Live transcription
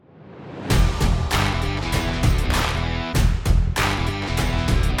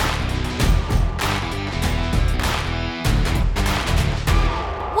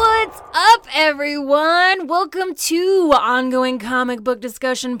everyone. Welcome to Ongoing Comic Book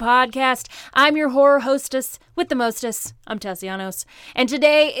Discussion Podcast. I'm your horror hostess with the mostest. I'm Tessianos. And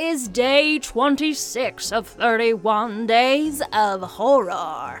today is day 26 of 31 days of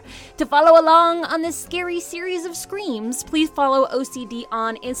horror. To follow along on this scary series of screams, please follow OCD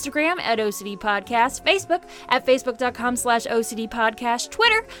on Instagram at OCD Podcast, Facebook at facebook.com/OCD Podcast,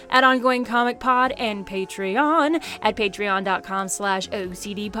 Twitter at Ongoing Comic Pod, and Patreon at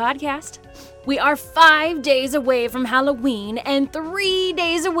patreon.com/OCD Podcast. We are 5 days away from Halloween and 3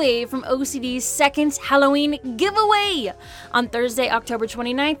 days away from OCD's second Halloween giveaway. On Thursday, October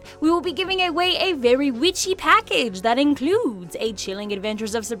 29th, we will be giving away a very witchy package that includes a Chilling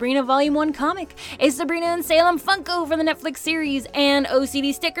Adventures of Sabrina Volume 1 comic, a Sabrina and Salem Funko from the Netflix series, and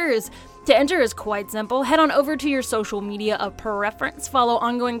OCD stickers. To enter is quite simple. Head on over to your social media of preference, follow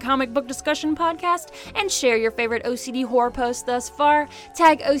Ongoing Comic Book Discussion Podcast, and share your favorite OCD horror post thus far.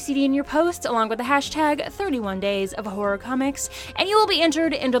 Tag OCD in your post along with the hashtag 31 Days of Horror Comics, and you will be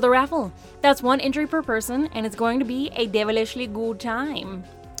entered into the raffle. That's one entry per person, and it's going to be a devilishly good time.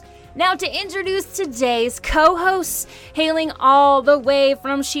 Now to introduce today's co-hosts, hailing all the way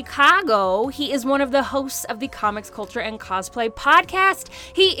from Chicago, he is one of the hosts of the Comics Culture and Cosplay podcast.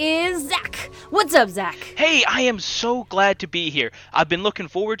 He is Zach. What's up, Zach? Hey, I am so glad to be here. I've been looking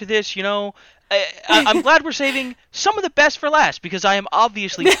forward to this, you know. I'm glad we're saving some of the best for last, because I am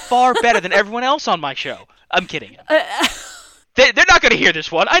obviously far better than everyone else on my show. I'm kidding. They're not going to hear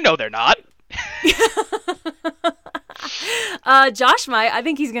this one. I know they're not. Josh might. I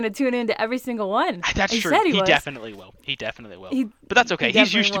think he's going to tune into every single one. That's true. He definitely will. He definitely will. But that's okay.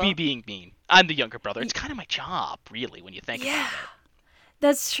 He's used to me being mean. I'm the younger brother. It's kind of my job, really, when you think about it.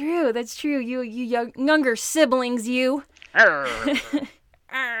 That's true. That's true. You younger siblings, you.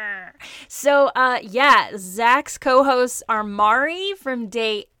 So, Zach's co-hosts are Mari from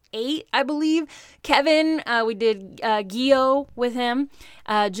day 8, I believe. Kevin, we did Gio with him.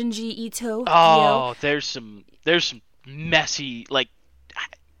 Junji Ito. Oh, Gio. There's some messy, like,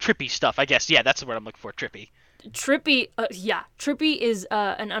 trippy stuff, I guess. Yeah, that's the word I'm looking for, trippy. Trippy is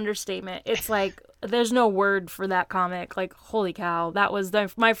an understatement. It's like, there's no word for that comic. Like, holy cow, that was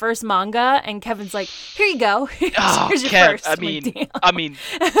my first manga, and Kevin's like, here you go. Here's your first. I mean,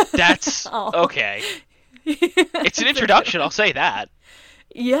 that's okay. It's an introduction, I'll say that.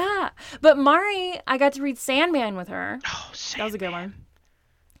 Yeah, but Mari, I got to read Sandman with her. Oh, Sandman. That was a good one.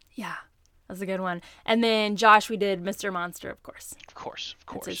 Yeah, that was a good one. And then Josh, we did Mr. Monster, of course. Of course.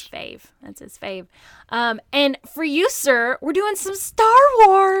 That's his fave. And for you, sir, we're doing some Star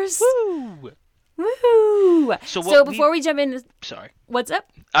Wars. Woo! Woohoo! So before we jump in... Sorry. What's up?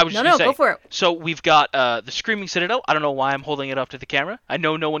 I was just No, say, go for it. So we've got the Screaming Citadel. I don't know why I'm holding it up to the camera. I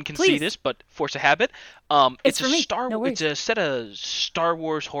know no one can see this, but force a habit. It's for me. No worries. It's a set of Star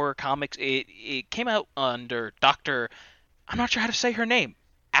Wars horror comics. It came out under Dr. I'm not sure how to say her name.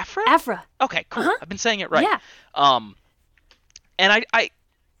 Aphra? Okay, cool. I've been saying it right. Yeah. And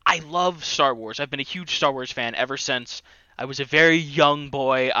I love Star Wars. I've been a huge Star Wars fan ever since I was a very young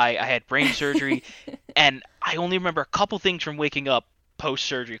boy. I had brain surgery, and I only remember a couple things from waking up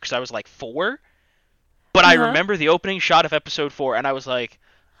post-surgery because I was like 4. But I remember the opening shot of episode 4, and I was like,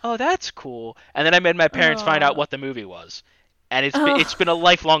 oh, that's cool. And then I made my parents find out what the movie was. And it's been a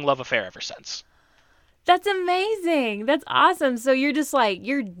lifelong love affair ever since. That's amazing. That's awesome. So you're just like,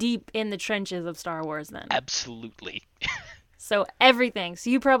 you're deep in the trenches of Star Wars then. Absolutely. So everything.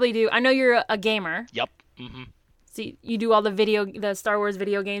 So you probably do. I know you're a gamer. Yep. Mm-hmm. So you do all the Star Wars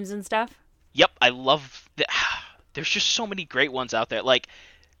video games and stuff? Yep. I love there's just so many great ones out there. Like,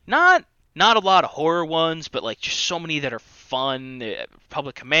 not a lot of horror ones, but like just so many that are fun.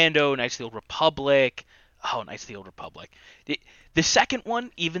 Republic Commando, Knights of the Old Republic. Oh, Knights of the Old Republic. The second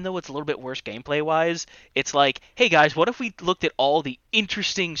one, even though it's a little bit worse gameplay-wise, it's like, hey guys, what if we looked at all the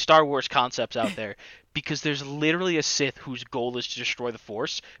interesting Star Wars concepts out there? Because there's literally a Sith whose goal is to destroy the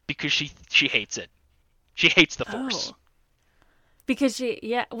Force because she hates it. She hates the Force. Oh. Because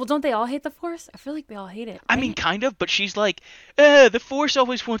well, don't they all hate the Force? I feel like they all hate it. Right? I mean, kind of, but she's like, the Force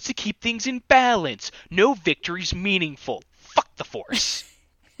always wants to keep things in balance. No victory's meaningful. Fuck the Force.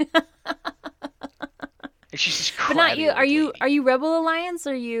 And she's just crabby. But not you. Are you Rebel Alliance?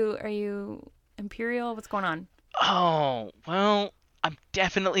 Are you Imperial? What's going on? Oh, well, I'm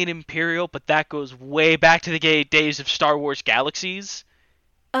definitely an Imperial, but that goes way back to the days of Star Wars Galaxies.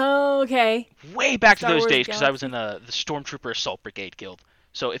 Oh, okay. Way back to those days, because I was in the Stormtrooper Assault Brigade Guild.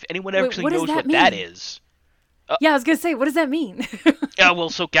 So if anyone actually knows what that is... yeah, I was going to say, what does that mean? Yeah, well,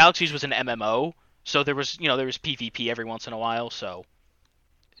 so Galaxies was an MMO, so there was PvP every once in a while, so...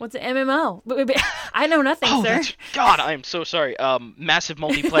 What's an MMO? I know nothing, sir. God, I am so sorry. Massive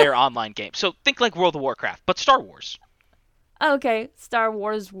multiplayer online game. So think like World of Warcraft, but Star Wars. Oh, okay. Star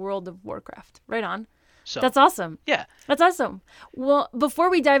Wars World of Warcraft. Right on. So That's awesome. yeah. That's awesome. Well,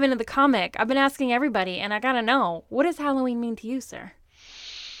 before we dive into the comic, I've been asking everybody, and I gotta know, what does Halloween mean to you, sir?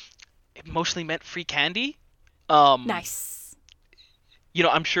 It mostly meant free candy. Nice. You know,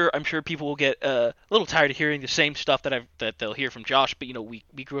 I'm sure people will get a little tired of hearing the same stuff that they'll hear from Josh, but you know, we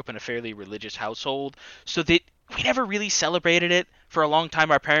grew up in a fairly religious household, so that we never really celebrated it for a long time.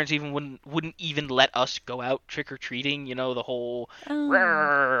 Our parents even wouldn't even let us go out trick or treating. You know, the whole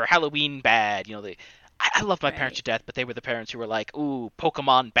Halloween bad. You know, I love my parents to death, but they were the parents who were like, ooh,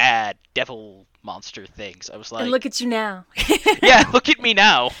 Pokemon bad, devil monster things. I was like, and look at you now. Yeah, look at me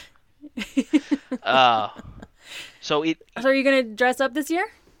now. So are you gonna dress up this year?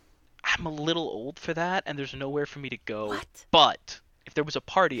 I'm a little old for that, and there's nowhere for me to go. What? But if there was a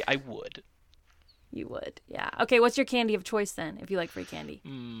party, I would. You would, yeah. Okay, what's your candy of choice then, if you like free candy?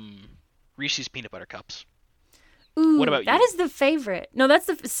 Reese's Peanut Butter Cups. Ooh, what about you? That is the favorite. No, that's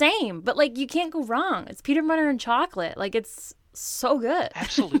the same, but like you can't go wrong. It's peanut butter and chocolate. Like it's so good.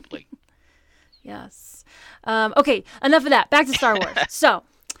 Absolutely. Yes. Okay, enough of that. Back to Star Wars. So,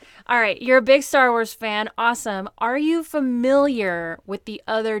 all right, you're a big Star Wars fan. Awesome. Are you familiar with the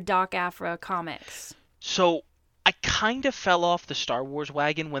other Doc Aphra comics? So, I kind of fell off the Star Wars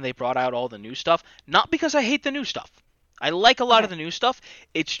wagon when they brought out all the new stuff. Not because I hate the new stuff. I like a lot of the new stuff.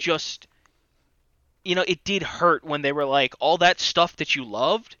 It's just, you know, it did hurt when they were like, all that stuff that you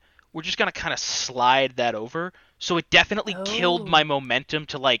loved, we're just going to kind of slide that over. So it definitely killed my momentum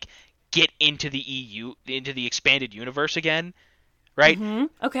to, like, get into the EU, into the expanded universe again. Right? Mm-hmm.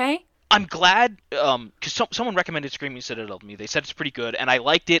 Okay. I'm glad, because someone recommended Screaming Citadel to me. They said it's pretty good, and I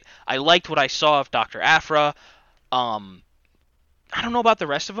liked it. I liked what I saw of Dr. Aphra. I don't know about the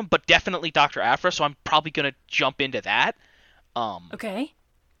rest of them, but definitely Dr. Aphra, so I'm probably going to jump into that. Okay.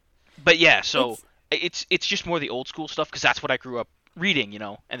 But yeah, so it's just more the old school stuff, because that's what I grew up reading, you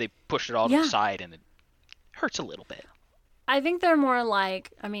know, and they pushed it all to the side, and it hurts a little bit. I think they're more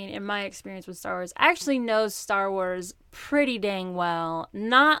like, I mean, in my experience with Star Wars, I actually know Star Wars pretty dang well.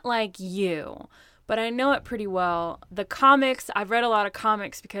 Not like you, but I know it pretty well. The comics, I've read a lot of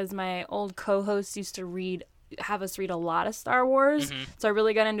comics because my old co-host used to have us read a lot of Star Wars, so I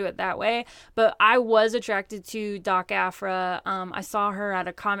really got into it that way. But I was attracted to Doc Aphra. I saw her at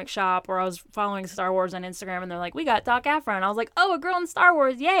a comic shop where I was following Star Wars on Instagram, and they're like, we got Doc Aphra, and I was like, oh, a girl in Star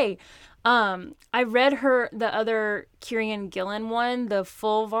Wars, yay! I read the other Kieran Gillen one, the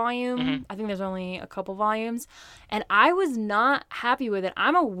full volume. I think there's only a couple volumes, and I was not happy with it.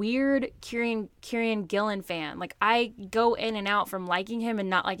 I'm a weird Kieran Gillen fan. Like, I go in and out from liking him and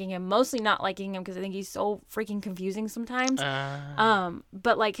not liking him, mostly not liking him because I think he's so freaking confusing sometimes.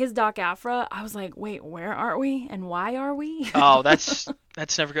 But like his Doc Aphra, I was like, wait, where are we and why are we? Oh, that's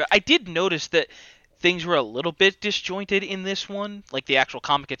never good. I did notice that things were a little bit disjointed in this one, like the actual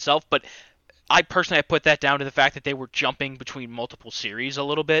comic itself, but I put that down to the fact that they were jumping between multiple series a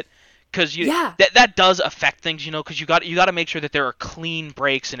little bit, because that does affect things, you know, because you got to make sure that there are clean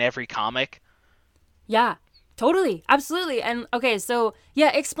breaks in every comic. Yeah, totally, absolutely. And okay, so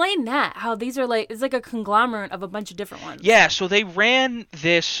yeah, explain that, how these are like, it's like a conglomerate of a bunch of different ones. Yeah, so they ran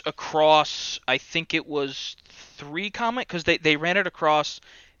this across, I think it was 3 comics, because they ran it across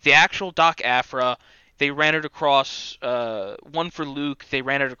the actual Doc Aphra, they ran it across one for Luke, they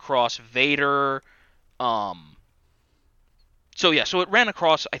ran it across Vader. So it ran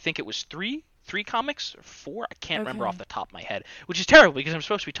across, I think it was 3 comics or 4, I can't remember off the top of my head, which is terrible because I'm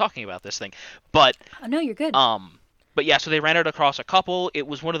supposed to be talking about this thing. But no, you're good. But yeah, so they ran it across a couple. It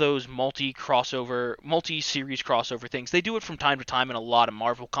was one of those multi-series crossover things. They do it from time to time in a lot of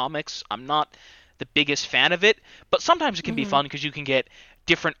Marvel comics. I'm not the biggest fan of it, but sometimes it can be fun because you can get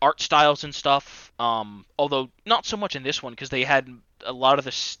different art styles and stuff, although not so much in this one because they had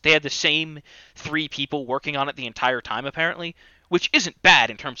the same 3 people working on it the entire time apparently, which isn't bad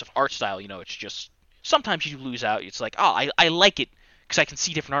in terms of art style. You know, it's just sometimes you lose out. It's like, I like it because I can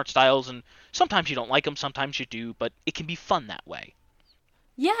see different art styles, and sometimes you don't like them, sometimes you do, but it can be fun that way.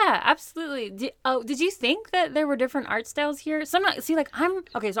 Yeah, absolutely. Did you think that there were different art styles here? So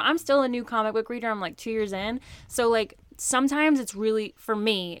I'm still a new comic book reader. I'm like 2 years in. So like sometimes it's really, for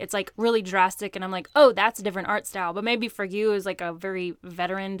me, it's like really drastic and I'm like, oh, that's a different art style. But maybe for you as like a very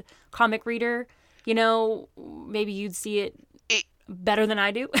veteran comic reader, you know, maybe you'd see it better than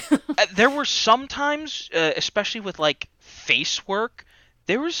I do. There were some times, especially with like face work,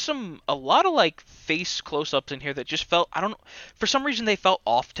 there was a lot of like face close-ups in here that just felt, I don't know, for some reason they felt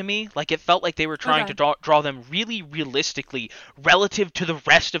off to me. Like it felt like they were trying to draw them really realistically relative to the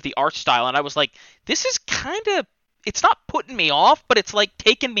rest of the art style, and I was like, this is kind of, it's not putting me off, but it's like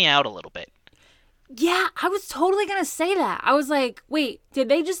taking me out a little bit. Yeah, I was totally gonna say that. I was like, wait, did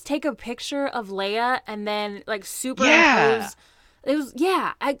they just take a picture of Leia and then like superimpose? It was,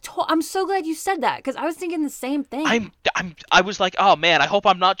 yeah. I'm so glad you said that because I was thinking the same thing. I was like, oh man, I hope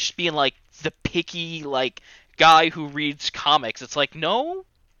I'm not just being like the picky like guy who reads comics. It's like, no,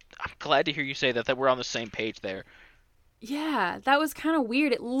 I'm glad to hear you say that we're on the same page there. Yeah, that was kind of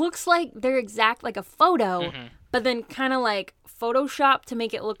weird. It looks like they're exact like a photo, but then kind of like Photoshop to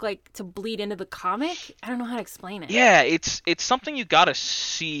make it look like to bleed into the comic. I don't know how to explain it. Yeah, it's something you gotta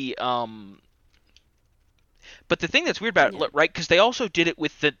see. But the thing that's weird about it, right? Because they also did it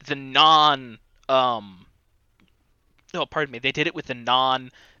with the non. No, pardon me. They did it with the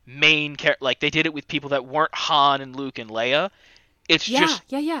non-main character. Like they did it with people that weren't Han and Luke and Leia. It's just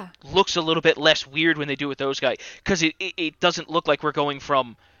looks a little bit less weird when they do it with those guys because it doesn't look like we're going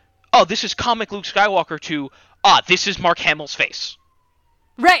from, oh, this is comic Luke Skywalker to, this is Mark Hamill's face.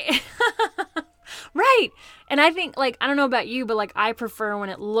 Right. Right. And I think, like, I don't know about you, but, like, I prefer when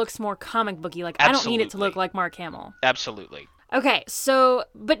it looks more comic booky. Like, Absolutely. I don't need it to look like Mark Hamill. Absolutely. Okay, so,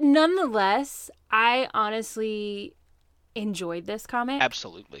 but nonetheless, I honestly enjoyed this comic.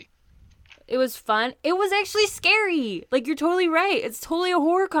 Absolutely. It was fun. It was actually scary. Like, you're totally right. It's totally a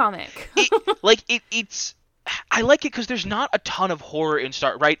horror comic. It's... I like it because there's not a ton of horror in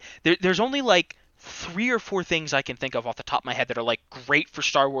Star... Right? There's only, like, 3 or 4 things I can think of off the top of my head that are, like, great for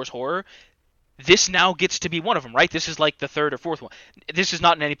Star Wars horror. This now gets to be one of them, right? This is like the 3rd or 4th one. This is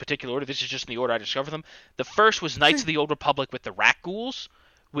not in any particular order. This is just in the order I discovered them. The first was Knights of the Old Republic with the Rakghouls,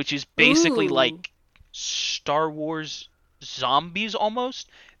 which is basically like Star Wars zombies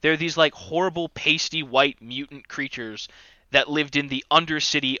almost. They're these like horrible pasty white mutant creatures that lived in the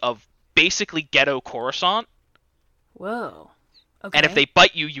undercity of basically ghetto Coruscant. Whoa. Okay. And if they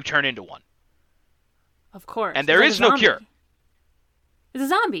bite you, you turn into one. Of course. And there is no cure. It's a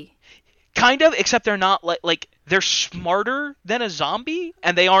zombie. Kind of, except they're not like they're smarter than a zombie,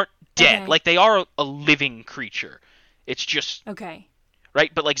 and they aren't dead. Okay. Like they are a living creature. It's just right,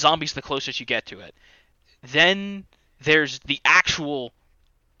 but like zombies, the closest you get to it. Then there's the actual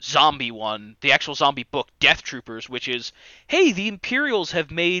zombie one, the actual zombie book, Death Troopers, which is, hey, the Imperials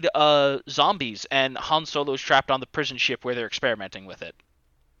have made zombies, and Han Solo's trapped on the prison ship where they're experimenting with it.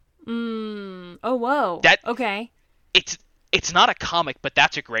 Oh, whoa. Okay. It's not a comic, but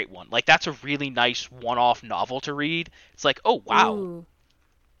that's a great one. Like, that's a really nice one-off novel to read. It's like, oh, wow. Ooh.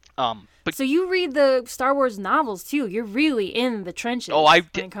 But so you read the Star Wars novels, too. You're really in the trenches when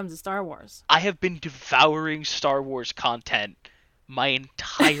it comes to Star Wars. I have been devouring Star Wars content my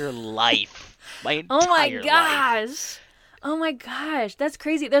entire life. Oh, my gosh. Oh, my gosh. That's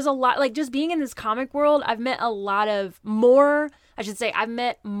crazy. There's a lot. Like, just being in this comic world, I've met a lot of I've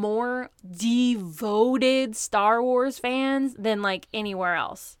met more devoted Star Wars fans than, like, anywhere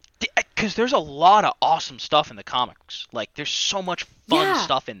else. Because there's a lot of awesome stuff in the comics. Like, there's so much fun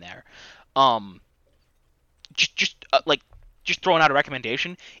stuff in there. Just throwing out a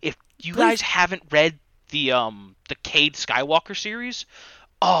recommendation. If you guys haven't read the Cade Skywalker series,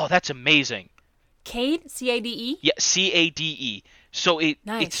 oh, that's amazing. Cade? C-A-D-E? Yeah, C-A-D-E. So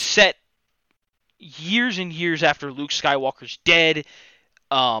it's set years and years after Luke Skywalker's dead,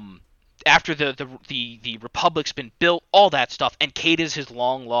 after the Republic's been built, all that stuff, and Cade is his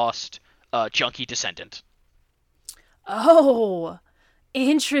long lost junkie descendant. Oh,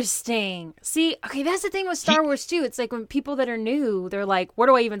 interesting. See, okay, that's the thing with Star Wars too. It's like when people that are new, they're like, where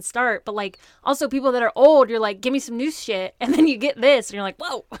do I even start? But like also people that are old, you're like, give me some new shit, and then you get this, and you're like,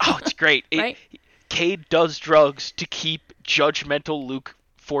 whoa. Oh, it's great. Right? Cade does drugs to keep judgmental Luke,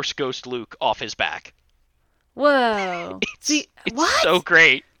 Force Ghost Luke, off his back. Whoa. It's so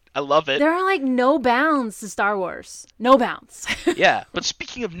great. I love it. There are like no bounds to Star Wars. No bounds. Yeah, but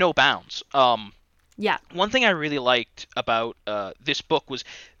speaking of no bounds, one thing I really liked about this book was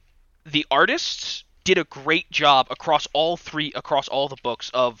the artists did a great job across all the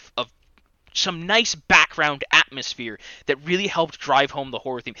books of some nice background atmosphere that really helped drive home the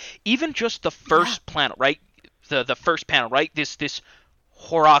horror theme. Even just the first planet, right? The first panel, right? This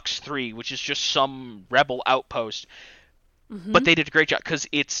Horrocks 3, which is just some rebel outpost. Mm-hmm. But they did a great job because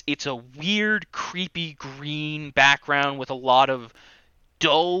it's a weird, creepy green background with a lot of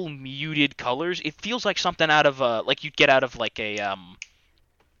dull, muted colors. It feels like something out of like you'd get out of like a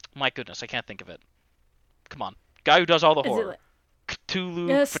my goodness, I can't think of it. Come on, guy who does all the horror. Cthulhu,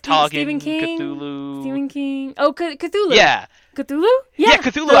 Yeah, Fhtagn, Stephen King. Cthulhu. Stephen King. Oh, Cthulhu. Yeah. Cthulhu? Yeah,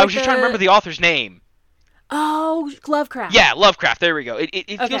 Cthulhu. I was just trying to remember the author's name. Oh, Lovecraft. Yeah, Lovecraft. There we go. It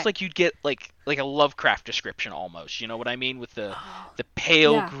Okay. feels like you'd get like a Lovecraft description almost. You know what I mean? With the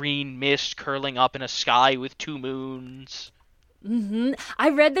pale Yeah. green mist curling up in a sky with two moons. I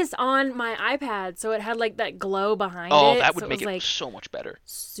read this on my iPad, so it had like that glow behind it. Oh, that would so make it was, it like, so much better.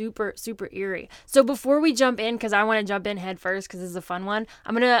 super, super eerie. So before we jump in, because I want to jump in head first, because this is a fun one,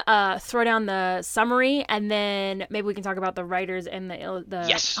 I'm gonna throw down the summary, and then maybe we can talk about the writers and the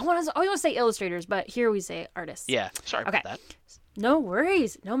Yes. I want to say illustrators, but here we say artists. Yeah. Sorry Okay. about that. No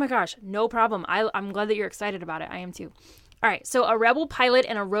worries. Oh my gosh, no problem. I'm glad that you're excited about it. I am too. All right, so a rebel pilot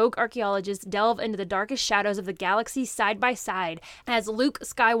and a rogue archaeologist delve into the darkest shadows of the galaxy side by side as Luke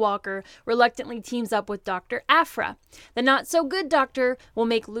Skywalker reluctantly teams up with Dr. Aphra. The not-so-good doctor will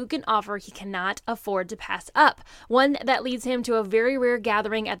make Luke an offer he cannot afford to pass up, one that leads him to a very rare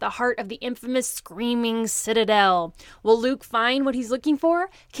gathering at the heart of the infamous Screaming Citadel. Will Luke find what he's looking for?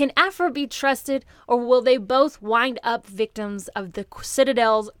 Can Aphra be trusted, or will they both wind up victims of the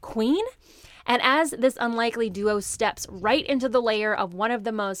Citadel's queen? And as this unlikely duo steps right into the lair of one of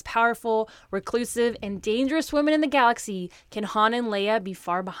the most powerful, reclusive, and dangerous women in the galaxy, can Han and Leia be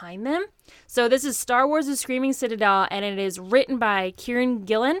far behind them? So this is Star Wars: The Screaming Citadel, and it is written by Kieran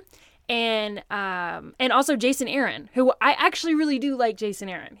Gillen and also Jason Aaron, who I actually really do like. Jason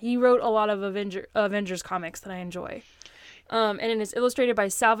Aaron. He wrote a lot of Avengers comics that I enjoy. And it is illustrated by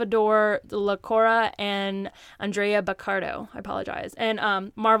Salvador Lacora and Andrea Baccardo. I apologize.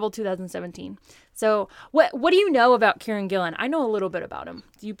 And Marvel 2017. So what do you know about Kieran Gillen? I know a little bit about him.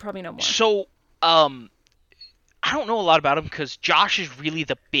 You probably know more. So, I don't know a lot about him because Josh is really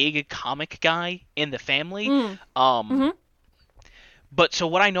the big comic guy in the family. But so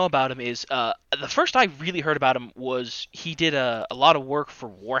what I know about him is the first I really heard about him was he did a lot of work for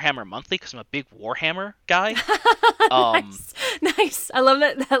Warhammer Monthly because I'm a big Warhammer guy. Nice. I love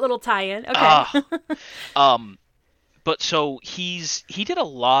that little tie-in. Okay. But so he's done a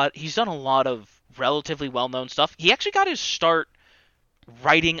lot of relatively well-known stuff. He actually got his start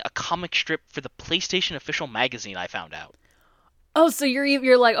writing a comic strip for the PlayStation official magazine, I found out. Oh, so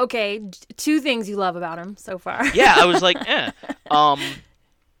you're like, okay, two things you love about him so far. Yeah, I was like,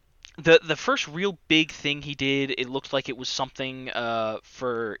 The first real big thing he did, it looked like it was something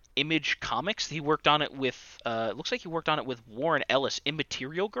for Image Comics. He worked on it with it looks like he worked on it with Warren Ellis,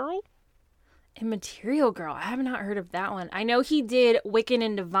 Immaterial Girl. Immaterial Girl. I have not heard of that one. I know he did Wiccan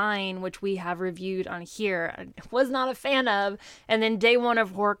and Divine, which we have reviewed on here. I was not a fan of. And then day one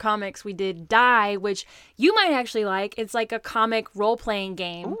of Horror Comics, we did Die, which you might actually like. It's like a comic role-playing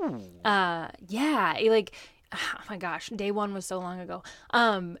game. Ooh. Yeah, oh my gosh, day one was so long ago.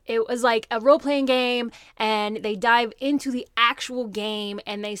 It was like a role-playing game, and they dive into the actual game,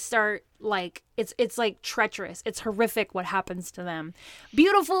 and they start like it's like treacherous. It's horrific what happens to them.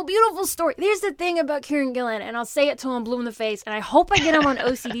 Beautiful, beautiful story. There's the thing about Kieran Gillen, and I'll say it till I'm blue in the face, and I hope I get him on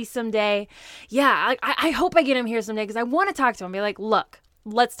OCD someday. Yeah, I hope I get him here someday because I want to talk to him. Be like, look,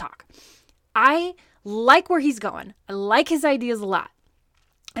 let's talk. I like where he's going. I like his ideas a lot.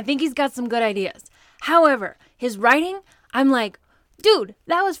 I think he's got some good ideas. However, his writing, I'm like, dude,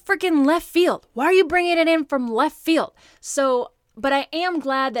 that was freaking left field. Why are you bringing it in from left field? So, but I am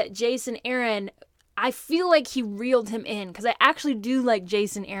glad that Jason Aaron, I feel like he reeled him in because I actually do like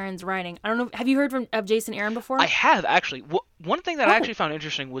Jason Aaron's writing. I don't know, have you heard of Jason Aaron before? I have, actually. One thing that I actually found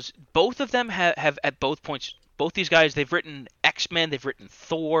interesting was both of them have at both points, both these guys, they've written X-Men, they've written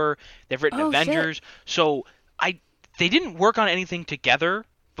Thor, they've written Avengers. Shit. So they didn't work on anything together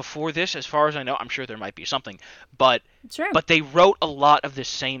before this, as far as I know. I'm sure there might be something, but they wrote a lot of the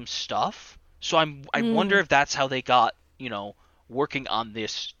same stuff. So I wonder if that's how they got, working on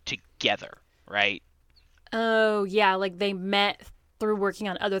this together, right? Oh yeah, like they met through working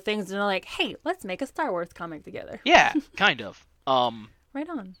on other things, and they're like, hey, let's make a Star Wars comic together. Yeah, kind of. Right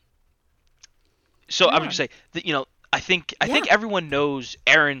on. So I was gonna say that, I think everyone knows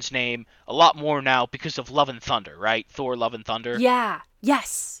Aaron's name a lot more now because of Love and Thunder, right? Thor: Love and Thunder. Yeah.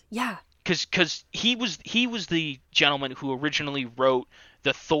 Yes. Yeah. Because he was the gentleman who originally wrote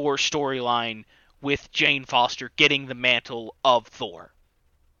the Thor storyline with Jane Foster getting the mantle of Thor.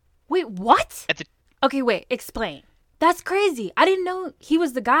 Wait, what? Okay, wait. Explain. That's crazy. I didn't know he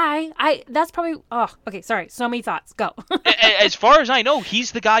was the guy. That's probably. Oh, okay. Sorry. So many thoughts. Go. As far as I know,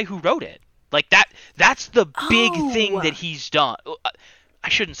 he's the guy who wrote it. Like that's the big thing that he's done. I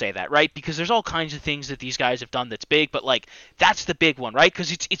shouldn't say that, right? Because there's all kinds of things that these guys have done that's big, but like that's the big one, right?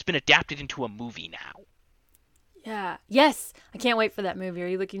 Because it's been adapted into a movie now. Yeah. Yes. I can't wait for that movie. Are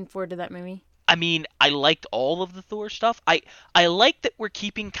you looking forward to that movie? I mean, I liked all of the Thor stuff. I like that we're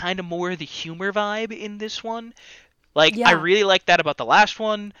keeping kind of more of the humor vibe in this one. Like, I Yeah. really like that about the last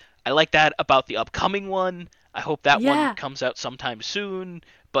one. I like that about the upcoming one. I hope that one Yeah. comes out sometime soon.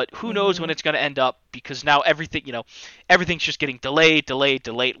 But who knows when Mhm. it's going to end up, because now everything, everything's just getting delayed, delayed,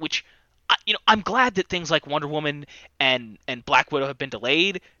 delayed, which, I'm glad that things like Wonder Woman and Black Widow have been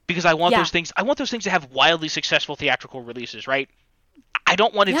delayed, because Yeah. I want those things to have wildly successful theatrical releases, right? I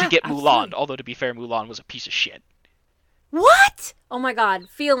don't want it to Yeah, get Mulan, absolutely. although to be fair, Mulan was a piece of shit. What? Oh my god,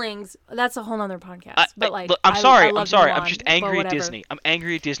 feelings. That's a whole nother podcast. But like Look, I'm I sorry. I'm love sorry. I'm Mulan, just but angry at whatever. Disney. I'm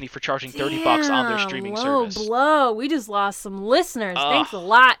angry at Disney for charging $30 on their Damn, streaming low service. blow. We just lost some listeners. Ugh. Thanks a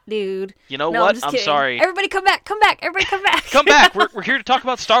lot, dude. You know No, what? I'm just kidding. sorry. Everybody come back. Come back. Everybody come back. Come back. We're here to talk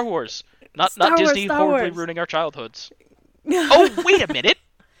about Star Wars, not Star Wars, Disney Star horribly Wars. ruining our childhoods. Oh, wait a minute.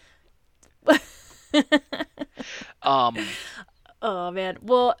 Um, Oh man.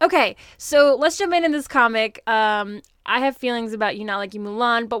 Well, okay. So let's jump into this comic. I have feelings about you not liking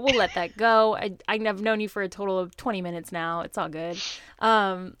Mulan, but we'll let that go. I've known you for a total of 20 minutes now. It's all good.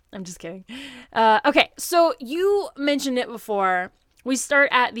 I'm just kidding. Okay. So you mentioned it before. We start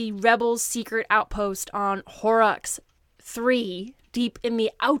at the Rebels' secret outpost on Horrocks 3, deep in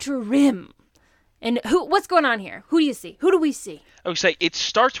the Outer Rim. And what's going on here? Who do you see? Who do we see? I would say it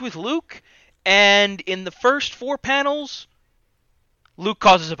starts with Luke, and in the first 4 panels, Luke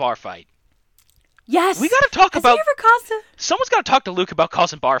causes a bar fight. Yes. We gotta talk Has about. he ever caused a... Someone's gotta talk to Luke about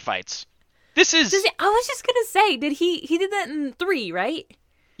causing bar fights. This is. I was just gonna say, did he did that in 3, right?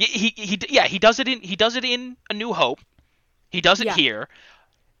 He does it in A New Hope. He does it Yeah. here.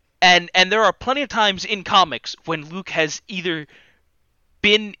 And there are plenty of times in comics when Luke has either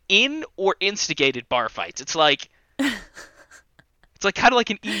been in or instigated bar fights. It's like kind of like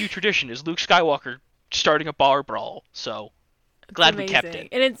an EU tradition, is Luke Skywalker starting a bar brawl. So glad we kept it.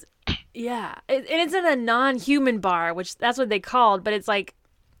 And it's and it's in a non-human bar, which that's what they called, but it's like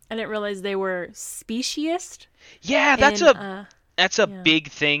I didn't realize they were speciesist. Yeah, that's And, a yeah. big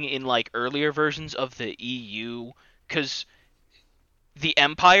thing in like earlier versions of the EU, because the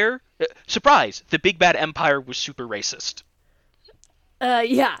Empire, surprise, the big bad Empire was super racist.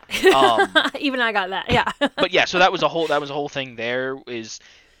 Yeah. Um, Even I got that. Yeah. But yeah, so that was a whole thing. There is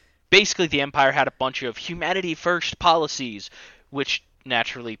basically the Empire had a bunch of humanity first policies, which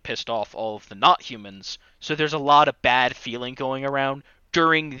naturally pissed off all of the not humans. So there's a lot of bad feeling going around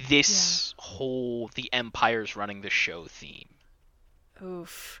during this whole the Empire's running the show theme.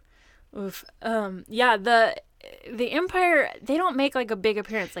 Oof. Oof. Yeah, the Empire, they don't make like a big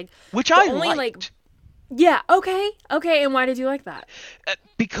appearance. Like Which the I only, liked. like, yeah, okay. Okay, and why did you like that?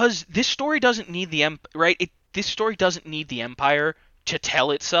 Because this story doesn't need the this story doesn't need the Empire to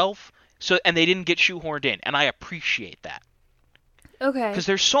tell itself. So, and they didn't get shoehorned in, and I appreciate that. Okay. Because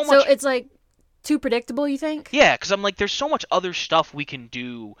there's so much. So it's like too predictable, you think? Yeah, because I'm like, there's so much other stuff we can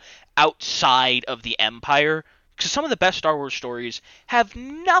do outside of the Empire. Because some of the best Star Wars stories have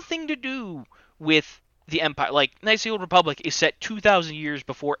nothing to do with the Empire. Like, Knights of the Old Republic is set 2,000 years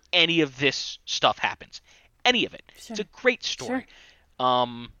before any of this stuff happens. Any of it. Sure. It's a great story.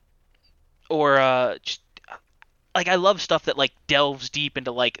 Sure. Just, like, I love stuff that, like, delves deep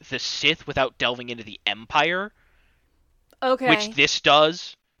into, like, the Sith without delving into the Empire. Okay. Which this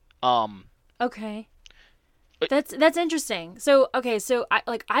does. Okay. But- That's interesting. So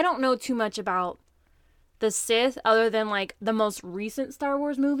I don't know too much about the Sith other than like the most recent Star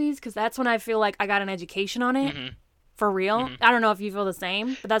Wars movies, because that's when I feel like I got an education on it. Mhm. For real. Mhm. I don't know if you feel the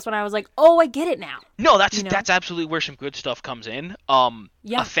same, but that's when I was like, oh, I get it now. No, that's You know? that's absolutely where some good stuff comes in.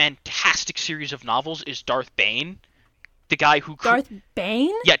 Yeah. A fantastic series of novels is Darth Bane, the guy who Darth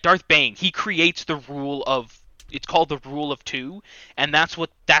Bane? yeah, Darth Bane. He creates the rule of, it's called the Rule of Two, and that's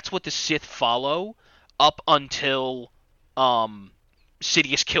what the Sith follow up until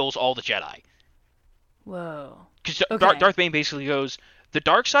Sidious kills all the Jedi. Whoa. Because Okay. Darth Bane basically goes, the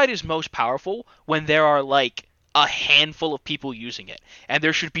dark side is most powerful when there are like a handful of people using it, and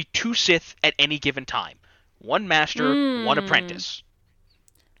there should be 2 Sith at any given time, 1 master, 1 apprentice.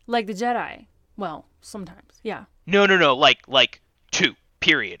 Like the Jedi. Well, sometimes. Yeah. No, like 2.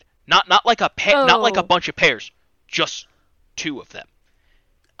 Period. Not like not like a Oh. bunch of pairs, just 2 of them.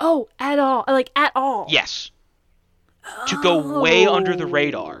 Oh, at all. Like at all. Yes. To go way under the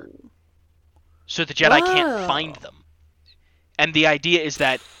radar, so the Jedi Whoa. can't find them. And the idea is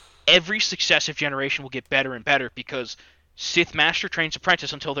that every successive generation will get better and better, because Sith Master trains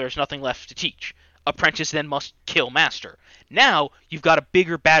Apprentice until there's nothing left to teach. Apprentice then must kill Master. Now, you've got a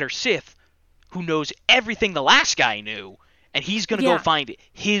bigger, badder Sith who knows everything the last guy knew, and he's going to Yeah. go find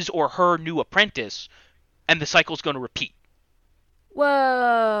his or her new apprentice, and the cycle's going to repeat.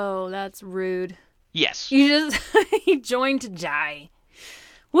 Whoa, That's rude. Yes. You just he joined to die.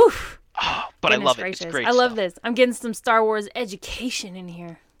 Woof. Oh, but Goodness I love gracious. it. It's great I love stuff. this. I'm getting some Star Wars education in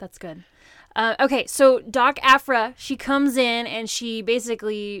here. That's good. Okay, so Doc Aphra, she comes in and she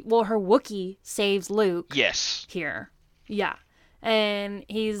basically, well, her Wookiee saves Luke. Yes. Here. Yeah. And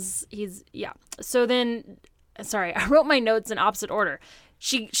he's yeah. So then, sorry, I wrote my notes in opposite order.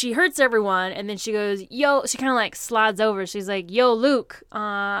 She hurts everyone, and then she goes, yo, she kind of like slides over. She's like, yo, Luke,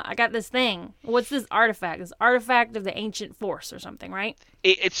 I got this thing. What's this artifact? This artifact of the ancient force or something, right?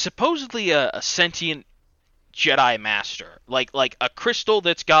 It's supposedly a sentient Jedi master. Like a crystal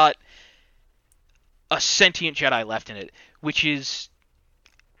that's got a sentient Jedi left in it, which is...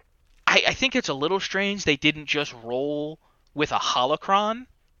 I think it's a little strange they didn't just roll with a holocron.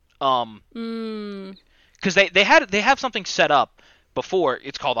 Because they have something set up before.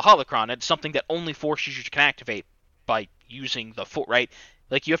 It's called a holocron. It's something that only Force users can activate by using the Force, right?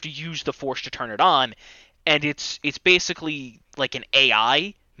 Like, you have to use the Force to turn it on, and it's basically like an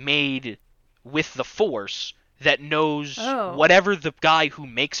AI made with the Force that knows whatever the guy who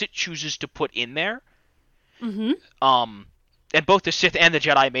makes it chooses to put in there. Mm-hmm. And both the Sith and the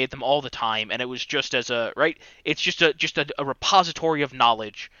Jedi made them all the time, and it was just as a right. It's just a repository of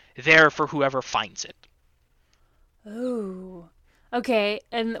knowledge there for whoever finds it. Oh. Okay,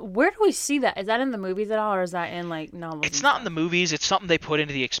 and where do we see that? Is that in the movies at all, or is that in, like, novels? It's not in the movies. It's something they put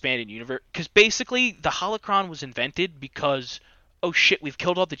into the expanded universe. Because basically, the holocron was invented because, oh shit, we've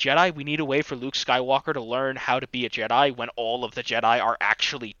killed all the Jedi. We need a way for Luke Skywalker to learn how to be a Jedi when all of the Jedi are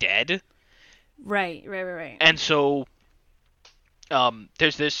actually dead. Right. And so,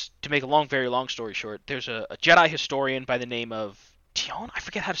 there's this, to make a very long story short, there's a Jedi historian by the name of Tion. I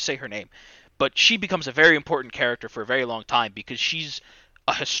forget how to say her name. But she becomes a very important character for a very long time because she's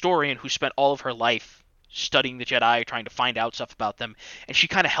a historian who spent all of her life studying the Jedi, trying to find out stuff about them, and she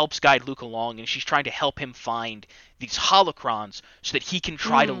kind of helps guide Luke along, and she's trying to help him find these holocrons so that he can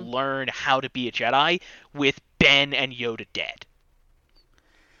try to learn how to be a Jedi with Ben and Yoda dead.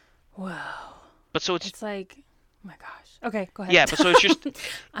 Wow. But so it's like, oh my gosh. Okay, go ahead. Yeah, but so it's just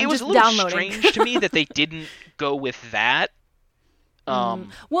it was just a little downloading. strange to me that they didn't go with that.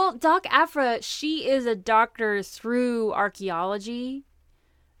 Well, Doc Aphra, she is a doctor through archaeology.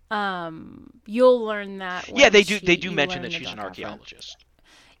 You'll learn that. Yeah, they do mention that she's an archaeologist.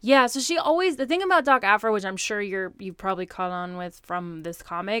 Yeah, so the thing about Doc Aphra, which I'm sure you've probably caught on with from this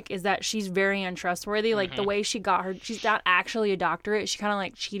comic, is that she's very untrustworthy. Like, the way she got her, she's not actually a doctorate. She kind of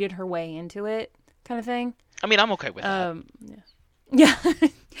like cheated her way into it, kind of thing. I mean, I'm okay with that. Yeah.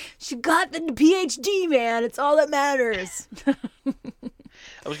 She got the PhD, man. It's all that matters.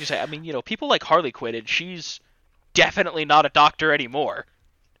 I was gonna say, I mean, people like Harley Quinn, and she's definitely not a doctor anymore.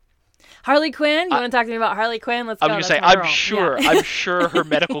 Harley Quinn? You want to talk to me about Harley Quinn? Let's go. I was gonna say, I'm sure her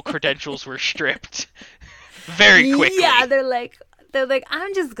medical credentials were stripped very quickly. Yeah, they're like,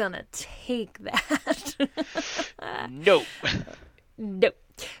 I'm just gonna take that. Nope. Nope.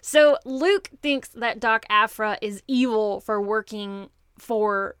 So Luke thinks that Doc Aphra is evil for working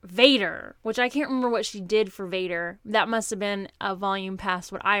for Vader, which I can't remember what she did for Vader. That must have been a volume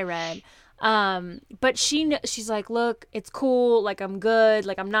past what I read. But she's like, look, it's cool. Like, I'm good.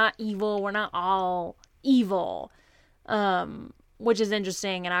 Like, I'm not evil. We're not all evil. Which is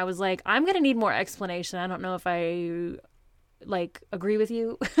interesting. And I was like, I'm going to need more explanation. I don't know if I, like, agree with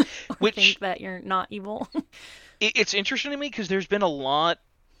you or think that you're not evil. It's interesting to me because there's been a lot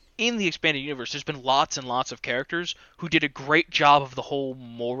in the expanded universe. There's been lots and lots of characters who did a great job of the whole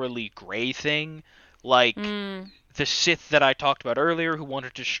morally gray thing. Like, the Sith that I talked about earlier who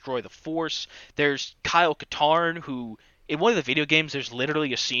wanted to destroy the Force. There's Kyle Katarn who, in one of the video games, there's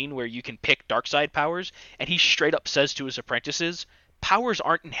literally a scene where you can pick dark side powers, and he straight up says to his apprentices, powers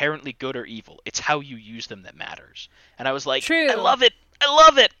aren't inherently good or evil. It's how you use them that matters. And I was like, True. I love it. I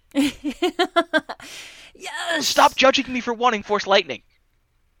love it. Yes. Stop judging me for wanting Force Lightning.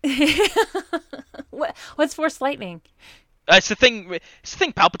 What's Force Lightning? It's the thing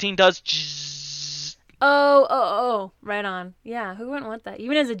Palpatine does. Oh, right on. Yeah, who wouldn't want that?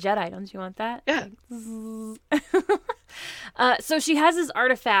 Even as a Jedi, don't you want that? Yeah. So she has this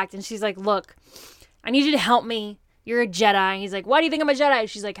artifact, and she's like, look, I need you to help me. You're a Jedi. And he's like, why do you think I'm a Jedi?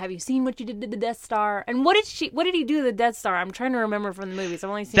 She's like, have you seen what you did to the Death Star? And what did he do to the Death Star? I'm trying to remember from the movies.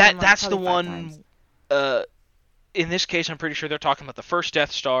 I've only seen them, that's the one. Times. In this case, I'm pretty sure they're talking about the first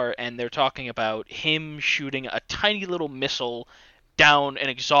Death Star, and they're talking about him shooting a tiny little missile down an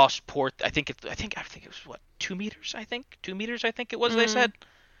exhaust port. I think it was what, 2 meters. I think 2 meters. I think it was. They said.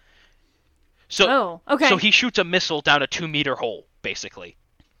 So okay. So he shoots a missile down a 2-meter hole, basically.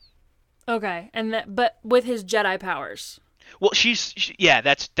 Okay, but with his Jedi powers. Well, yeah,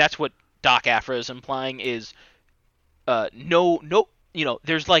 that's what Doc Aphra is implying is no,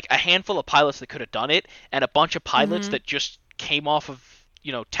 there's like a handful of pilots that could have done it, and a bunch of pilots Mm-hmm. that just came off of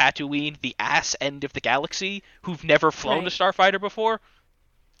Tatooine, the ass end of the galaxy, who've never flown a Right. starfighter before.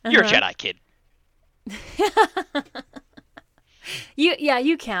 You're a Uh-huh. Jedi, kid.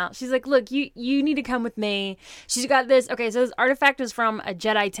 You count. She's like, look, you need to come with me. She's got this. Okay, so this artifact is from a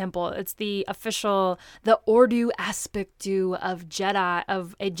Jedi temple. It's the Ordu Aspectu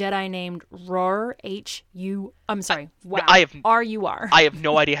of a Jedi named Rur. I'm sorry. Wow. R-U-R. I have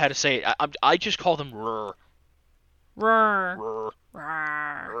no idea how to say it. I just call them Rur. Rur. Rur.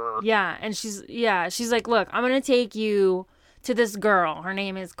 Rur. Yeah, and she's like, look, I'm gonna take you to this girl. Her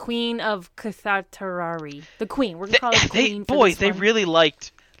name is Queen of Cathartarari. The Queen. We're gonna call her the Queen. They really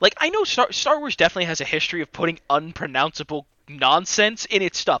liked. Like, I know Star Wars definitely has a history of putting unpronounceable nonsense in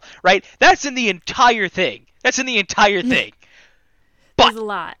its stuff, right? That's in the entire thing. But There's a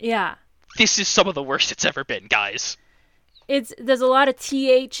lot. Yeah. this is some of the worst it's ever been, guys. There's a lot of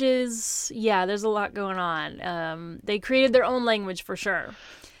THs. Yeah, there's a lot going on. They created their own language for sure.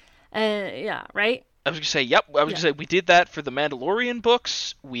 Yeah, right? I was gonna say, yep. Gonna say we did that for the Mandalorian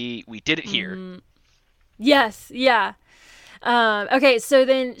books. We did it here. Mm-hmm. Yes, yeah. Okay, so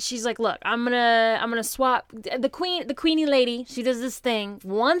then she's like, "Look, I'm gonna swap the queenie lady. She does this thing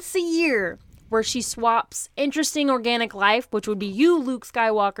once a year where she swaps interesting organic life, which would be you, Luke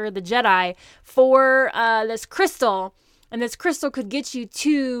Skywalker, the Jedi, for this crystal, and this crystal could get you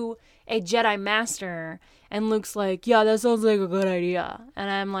to a Jedi Master." And Luke's like, yeah, that sounds like a good idea. And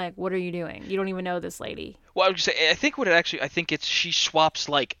I'm like, what are you doing? You don't even know this lady. Well, I was gonna say, I think it's she swaps,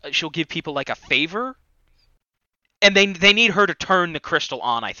 like, she'll give people like a favor, and they need her to turn the crystal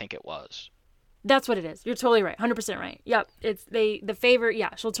on. I think it was. That's what it is. You're totally right. 100% right. Yep. It's the favor.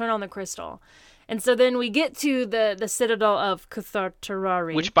 Yeah, she'll turn on the crystal. And so then we get to the Citadel of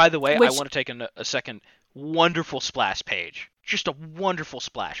Cathartarari. Which, by the way, I want to take a second. Wonderful splash page. Just a wonderful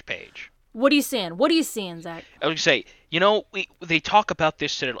splash page. What are you seeing? What are you seeing, Zach? I was gonna say, they talk about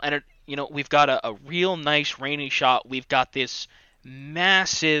this Citadel, and we've got a real nice rainy shot. We've got this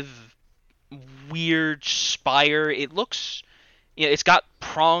massive, weird spire. It looks, it's got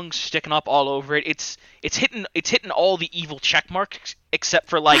prongs sticking up all over it. It's hitting all the evil check marks except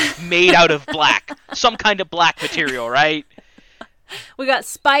for like made out of black, some kind of black material, right? We got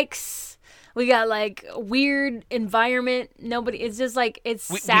spikes. We got like weird environment. It's just like it's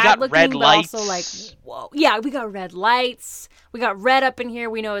sad looking, red but lights. Also like whoa. Yeah, we got red lights. We got red up in here.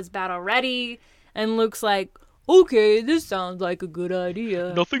 We know it's battle ready. And Luke's like, okay, this sounds like a good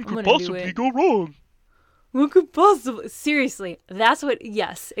idea. Nothing could possibly go wrong. What could possibly? Seriously, that's what.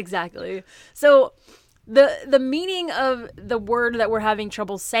 Yes, exactly. So the meaning of the word that we're having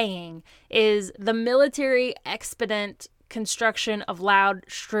trouble saying is the military expedient construction of loud,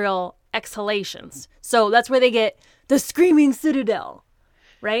 shrill exhalations. So that's where they get the screaming citadel,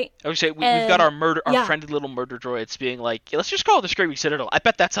 right? I would say we've got our friendly little murder droids being like, let's just call it the screaming citadel. I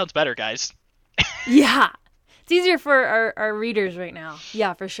bet that sounds better, guys. Yeah, it's easier for our readers right now.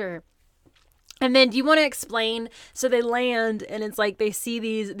 Yeah, for sure. And then, do you want to explain? So they land, and it's like they see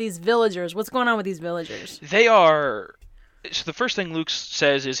these villagers. What's going on with these villagers? They are. So the first thing Luke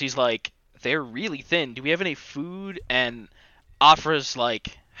says is he's like, they're really thin. Do we have any food? And Aphra's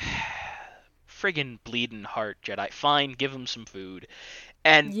like, friggin' bleeding heart, Jedi. Fine, give them some food.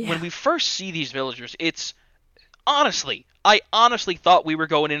 And when we first see these villagers, it's I honestly thought we were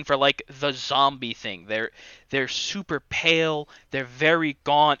going in for like the zombie thing. They're super pale, they're very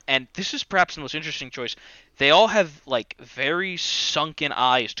gaunt, and this is perhaps the most interesting choice. They all have like very sunken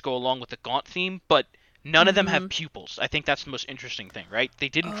eyes to go along with the gaunt theme, but none of them have pupils. I think that's the most interesting thing, right? They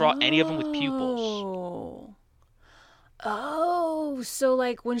didn't draw any of them with pupils. Oh, so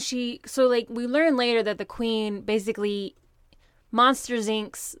like we learn later that the Queen basically Monsters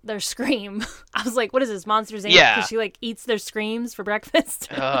Inc.'s their scream. I was like, what is this, Monsters Inc.? Yeah. Because she like eats their screams for breakfast.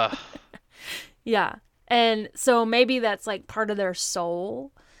 Yeah. And so maybe that's like part of their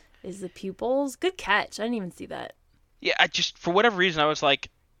soul is the pupils. Good catch. I didn't even see that. Yeah, I just, for whatever reason, I was like,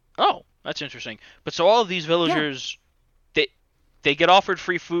 oh, that's interesting. But so all of these villagers, they get offered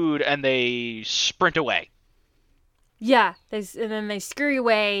free food and they sprint away. Yeah. And then they scurry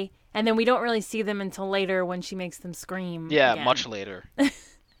away. And then we don't really see them until later when she makes them scream. Yeah, again. much later.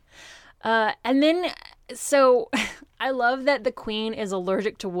 And then, so I love that the Queen is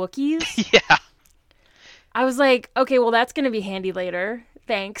allergic to Wookiees. Yeah. I was like, okay, well, that's going to be handy later.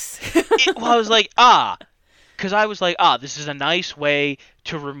 Thanks. I was like, because I was like, this is a nice way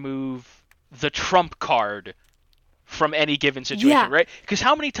to remove the trump card from any given situation, right? Because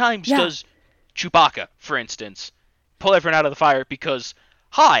how many times does Chewbacca, for instance, pull everyone out of the fire because,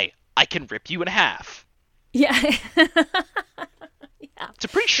 hi, I can rip you in half. Yeah. It's a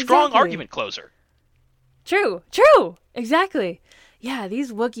pretty strong Exactly. argument closer. True. Exactly. Yeah,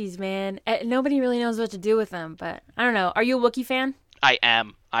 these Wookiees, man. Nobody really knows what to do with them, but I don't know. Are you a Wookiee fan? I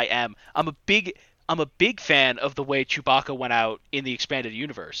am. I'm a big fan of the way Chewbacca went out in the expanded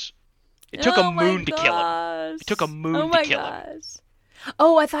universe. It took a moon to kill him. It took a moon to kill him.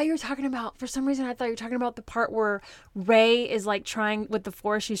 Oh, I thought you were talking about, for some reason, I thought you were talking about the part where Rey is like trying, with the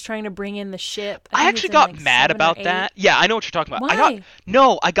Force, she's trying to bring in the ship. I actually got mad about that. Yeah, I know what you're talking about. Why?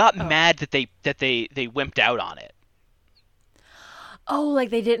 I got mad that they wimped out on it. Oh, like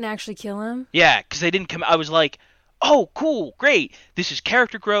they didn't actually kill him? Yeah, because they didn't come. I was like, oh, cool, great. This is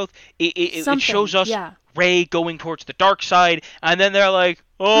character growth. It shows us Rey going towards the dark side, and then they're like,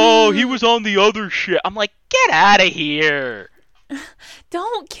 oh, he was on the other ship. I'm like, get out of here.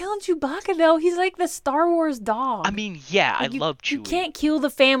 Don't kill Chewbacca, though. He's like the Star Wars dog. I mean, yeah, like I love Chewie. You can't kill the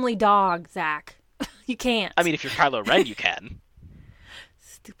family dog, Zach. You can't. I mean, if you're Kylo Ren, you can.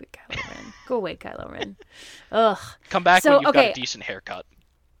 Stupid Kylo Ren. Go away, Kylo Ren. Ugh. Come back when you've got a decent haircut.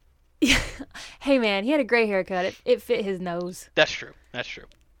 Hey, man, he had a great haircut. It fit his nose. That's true. That's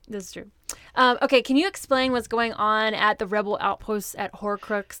true. Okay, can you explain what's going on at the Rebel outposts at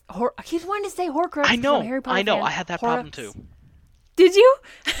Horcrux? I keep wanting to say Horcrux. I know. I I had that problem too. Did you?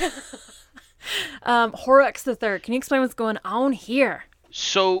 Horcrux the Third. Can you explain what's going on here?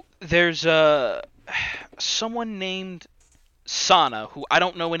 So there's someone named Sana, who I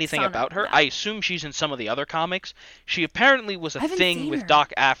don't know anything about her. No. I assume she's in some of the other comics. She apparently was a thing with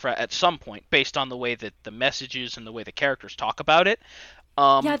Doc Aphra at some point, based on the way that the messages and the way the characters talk about it.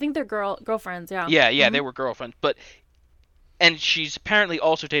 Yeah, I think they're girlfriends, yeah. Yeah, mm-hmm. They were girlfriends. And she's apparently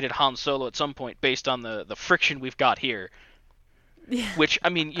also dated Han Solo at some point, based on the friction we've got here. Yeah. Which, I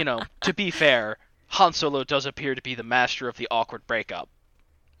mean, to be fair, Han Solo does appear to be the master of the awkward breakup.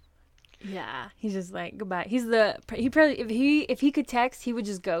 Yeah, he's just like, goodbye. He probably, if he could text, he would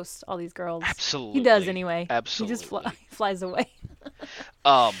just ghost all these girls. Absolutely. He does anyway. Absolutely. He just flies away.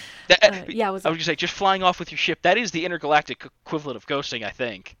 I was going to say, just flying off with your ship, that is the intergalactic equivalent of ghosting, I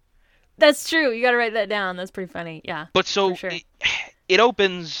think. That's true. You got to write that down. That's pretty funny. Yeah. But so, sure. it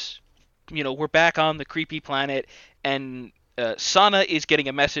opens, we're back on the creepy planet, and Sana is getting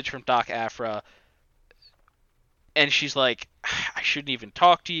a message from Doc Aphra, and she's like, I shouldn't even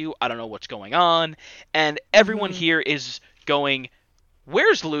talk to you. I don't know what's going on. And everyone here is going,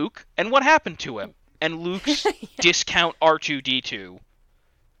 where's Luke? And what happened to him? And Luke's discount R2-D2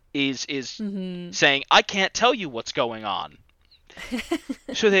 is saying, I can't tell you what's going on.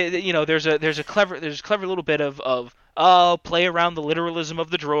 So there's a clever little bit of play around the literalism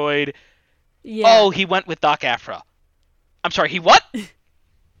of the droid. Yeah. Oh, he went with Doc Aphra. I'm sorry, he what?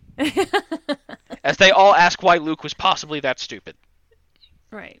 As they all ask why Luke was possibly that stupid.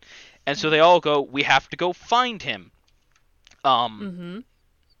 Right. And so they all go, we have to go find him. And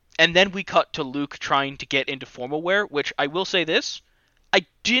then we cut to Luke trying to get into formal wear, which I will say this,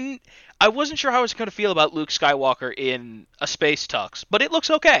 I wasn't sure how I was going to feel about Luke Skywalker in a space tux, but it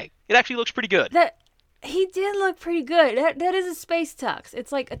looks okay. It actually looks pretty good. He did look pretty good. That is a space tux.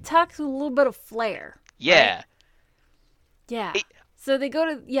 It's like a tux with a little bit of flair. Yeah. Right? Yeah. So they go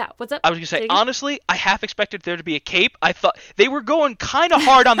to, what's up? I was going to say, honestly, I half expected there to be a cape. I thought they were going kind of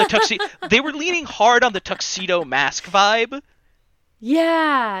hard on the tuxedo. They were leaning hard on the tuxedo mask vibe.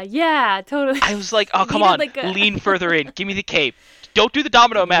 Yeah, totally. I was like, oh, come on, lean further in. Give me the cape. Don't do the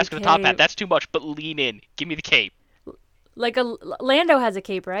domino mask with the top hat. That's too much, but lean in. Give me the cape. Like Lando has a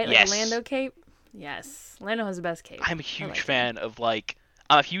cape, right? Like yes. a Lando cape? Yes. Lando has the best cape. I'm a huge fan of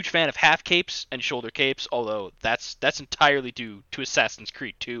I'm a huge fan of half capes and shoulder capes, although that's entirely due to Assassin's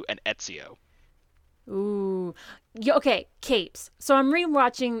Creed 2 and Ezio. Ooh. Okay, capes. So I'm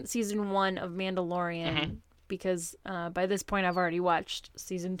rewatching season 1 of Mandalorian because by this point I've already watched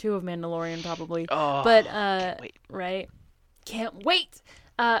season 2 of Mandalorian probably. Oh, but can't wait. Right? Can't wait.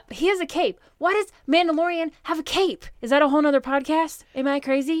 He has a cape. Why does Mandalorian have a cape? Is that a whole nother podcast? Am I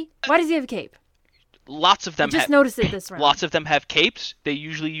crazy? Why does he have a cape? Lots of them just noticed it this round. Lots of them have capes. They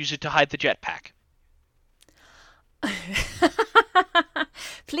usually use it to hide the jetpack.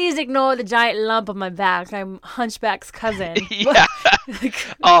 Please ignore the giant lump on my back. I'm Hunchback's cousin. Yeah.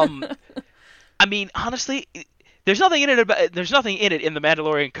 I mean, honestly, there's nothing in it in the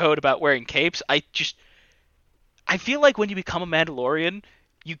Mandalorian code about wearing capes. I feel like when you become a Mandalorian,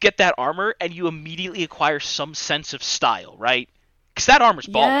 you get that armor and you immediately acquire some sense of style, right? Because that armor's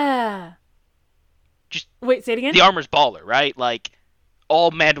baller. Yeah. Wait, say it again? The armor's baller, right? Like,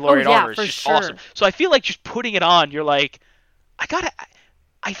 all Mandalorian armor is just awesome. So I feel like just putting it on, you're like,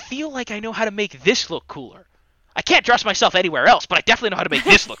 I feel like I know how to make this look cooler. I can't dress myself anywhere else, but I definitely know how to make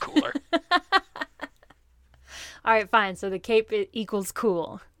this look cooler. All right, fine. So the cape equals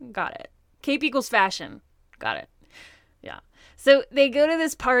cool. Got it. Cape equals fashion. Got it. Yeah. So they go to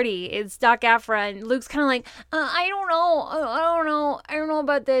this party. It's Doc Aphra, and Luke's kind of like, I don't know. I don't know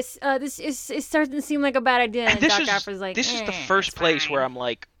about this. It starts to seem like a bad idea. And Doc Aphra's like, this is the first place where I'm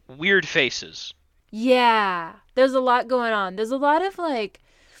like, weird faces. Yeah. There's a lot going on. There's a lot of like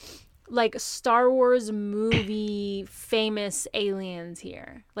Star Wars movie famous aliens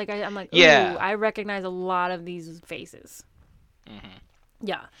here. Like I'm like, ooh, yeah. I recognize a lot of these faces. Mm-hmm.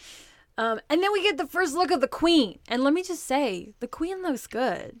 Yeah. And then we get the first look of the Queen. And let me just say, the Queen looks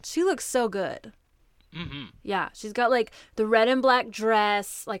good. She looks so good. Mm-hmm. Yeah. She's got like the red and black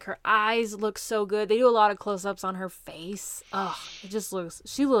dress. Like her eyes look so good. They do a lot of close-ups on her face. Oh,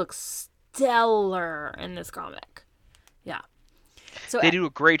 she looks stellar in this comic. Yeah. So they do a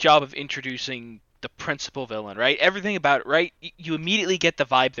great job of introducing the principal villain, right? Everything about it, right? You immediately get the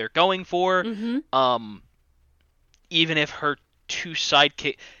vibe they're going for. Mm-hmm. Even if her two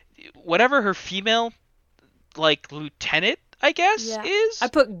sidekick, whatever her female, like lieutenant, I guess is. I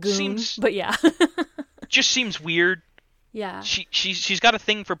put goon, but yeah. just seems weird. Yeah. She's got a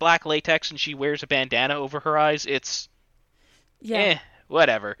thing for black latex and she wears a bandana over her eyes. It's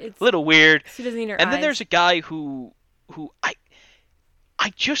whatever. It's a little weird. She doesn't need her and eyes. Then there's a guy who I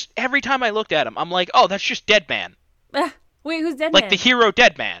just every time I looked at him, I'm like, oh, that's just Deadman. Wait, who's Deadman? Like the hero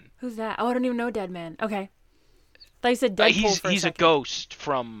Deadman. Who's that? Oh, I don't even know Deadman. Okay. I thought you said Deadpool he's a ghost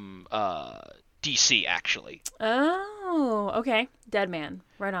from DC, actually. Oh, okay. Deadman.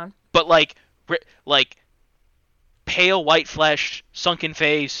 Right on. But like pale, white-fleshed, sunken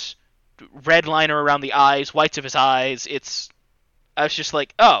face, red liner around the eyes, whites of his eyes. I was just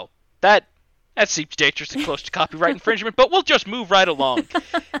like, oh, that seems dangerously close to copyright infringement, but we'll just move right along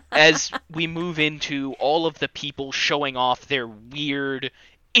as we move into all of the people showing off their weird,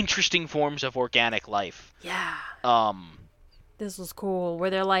 interesting forms of organic life. Yeah. This was cool, where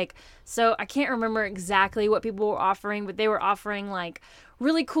they're like, so I can't remember exactly what people were offering, but they were offering like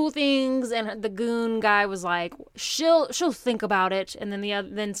really cool things, and the goon guy was like, she'll think about it, and then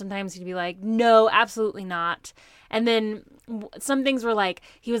then sometimes he'd be like, no, absolutely not. And then some things were like,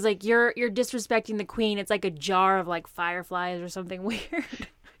 he was like, you're disrespecting the Queen. It's like a jar of like fireflies or something weird.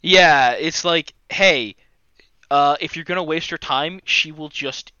 Yeah, it's like, hey, if you're gonna waste your time, she will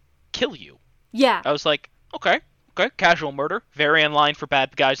just kill you. Yeah. I was like, okay, casual murder, very in line for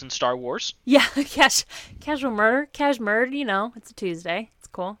bad guys in Star Wars. Yeah, casual murder, you know, it's a Tuesday. It's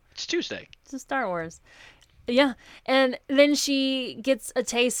cool. It's Tuesday. It's a Star Wars. Yeah, and then she gets a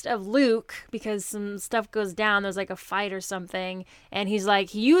taste of Luke because some stuff goes down. There's like a fight or something, and he's like,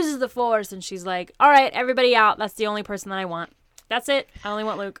 he uses the Force, and she's like, all right, everybody out. That's the only person that I want. That's it. I only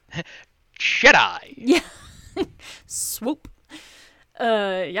want Luke. Jedi. Yeah. Swoop.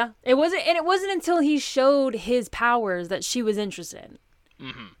 Yeah. It wasn't until he showed his powers that she was interested.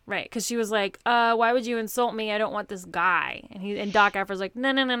 Mm-hmm. Right, because she was like, why would you insult me? I don't want this guy. And Doc Aphra's like,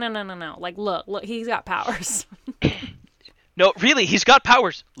 no. Like, look, he's got powers. No, really, he's got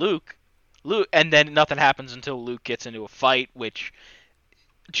powers. Luke. And then nothing happens until Luke gets into a fight, which,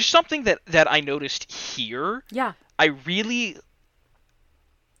 just something that I noticed here. Yeah.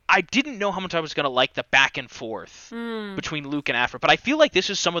 I didn't know how much I was going to like the back and forth between Luke and Aphra, but I feel like this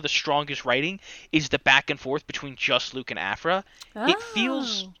is some of the strongest writing, is the back and forth between just Luke and Aphra. Oh. It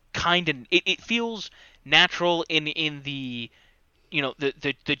feels it feels natural in the, you know,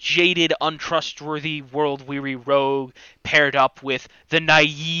 the jaded, untrustworthy, world-weary rogue paired up with the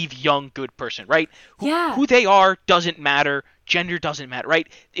naive, young, good person, right? Who they are doesn't matter. Gender doesn't matter, right?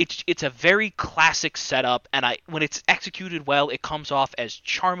 It's a very classic setup, and when it's executed well, it comes off as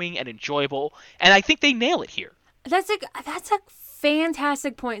charming and enjoyable, and I think they nail it here. That's a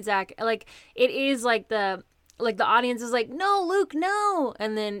fantastic point, Zach. Like, it is like the audience is like, no, Luke, no,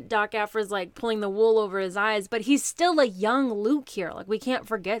 and then Doc Aphra's like pulling the wool over his eyes, but he's still a young Luke here. Like, we can't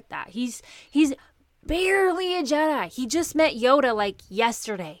forget that he's barely a Jedi. He just met Yoda like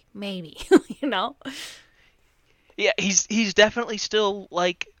yesterday, maybe. You know. Yeah, he's definitely still,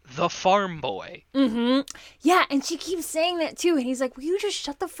 like, the farm boy. Mm-hmm. Yeah, and she keeps saying that, too. And he's like, will you just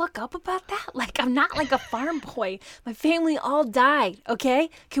shut the fuck up about that? Like, I'm not like a farm boy. My family all died,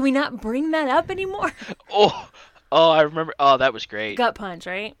 okay? Can we not bring that up anymore? Oh, I remember. Oh, that was great. Gut punch,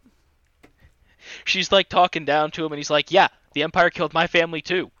 right? She's, like, talking down to him, and he's like, yeah, the Empire killed my family,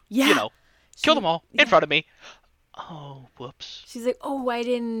 too. Yeah. You know, killed them all in front of me. Oh, whoops. She's like, oh, I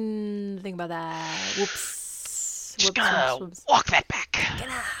didn't think about that. Whoops. Just walk that back.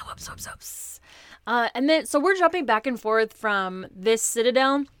 Whoops. And then, so we're jumping back and forth from this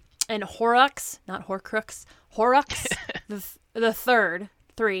Citadel and Horrocks, not Horcrux, Horrocks the third,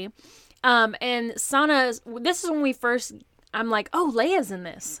 3. And Sana, this is when we first, I'm like, oh, Leia's in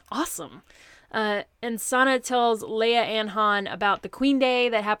this. Awesome. And Sana tells Leia and Han about the Queen Day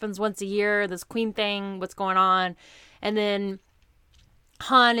that happens once a year, this Queen thing, what's going on. And then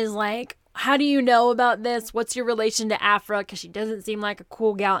Han is like, how do you know about this? What's your relation to Aphra? Because she doesn't seem like a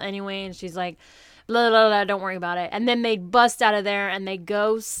cool gal anyway. And she's like, blah, blah, blah, don't worry about it. And then they bust out of there and they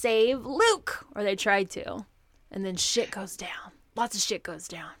go save Luke. Or they tried to. And then shit goes down. Lots of shit goes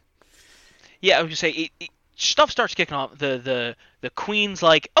down. Yeah, I was going to say, stuff starts kicking off. The Queen's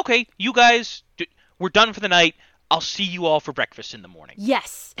like, okay, you guys, we're done for the night. I'll see you all for breakfast in the morning.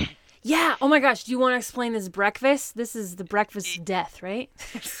 Yes. Yeah. Oh my gosh. Do you want to explain this breakfast? This is the breakfast death, right?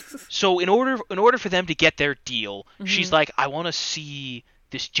 So in order for them to get their deal, she's like, I want to see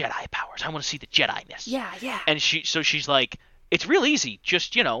this Jedi powers. I want to see the Jedi-ness. Yeah, yeah. And she's like, it's real easy.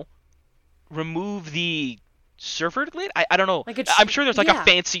 Just, remove the server lid? I don't know. I'm sure there's a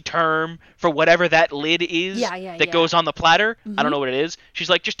fancy term for whatever that lid is that goes on the platter. I don't know what it is.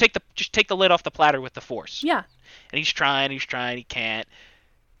 She's like, just take the lid off the platter with the Force. Yeah. And he's trying, he can't.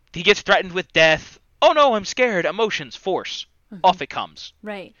 He gets threatened with death. Oh no, I'm scared. Emotions, Force. Off it comes.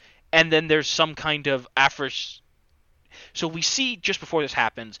 Right. And then there's some kind of Aphra. So we see just before this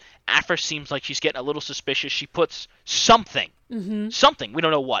happens, Aphra seems like she's getting a little suspicious. She puts something, we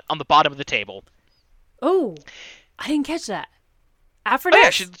don't know what, on the bottom of the table. Oh, I didn't catch that. Aphra? Oh yeah,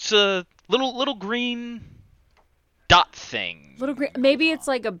 it's a little green dot thing. Little green. Maybe it's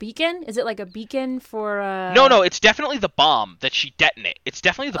like a beacon. Is it like a beacon for? No, it's definitely the bomb that she detonates. It's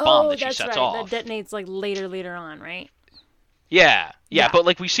definitely the bomb that she sets off. That detonates like later on, right? Yeah, but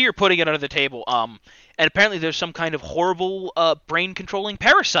like we see her putting it under the table. And apparently there's some kind of horrible brain controlling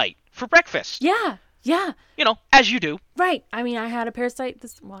parasite for breakfast. Yeah. As you do. Right. I mean, I had a parasite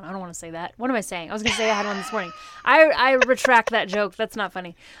I don't want to say that. What am I saying? I was going to say I had one this morning. I retract that joke. That's not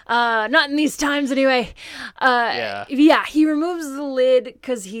funny. Not in these times anyway. Yeah, he removes the lid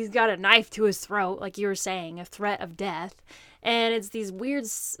because he's got a knife to his throat, like you were saying, a threat of death. And it's these weird,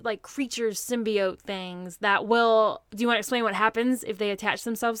 like, creature symbiote things that will... Do you want to explain what happens if they attach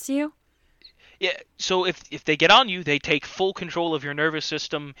themselves to you? Yeah, so if they get on you, they take full control of your nervous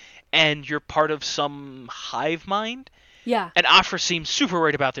system, and you're part of some hive mind. Yeah. And Aphra seems super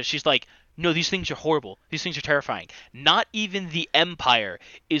worried about this. She's like, no, these things are horrible. These things are terrifying. Not even the Empire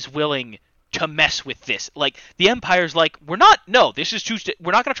is willing to mess with this. Like, the Empire's like, we're not going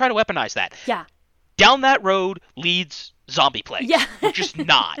to try to weaponize that. Yeah. Down that road leads zombie plague. Yeah. We're just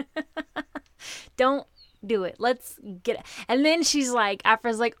not. Don't do it. Let's get it. And then she's like,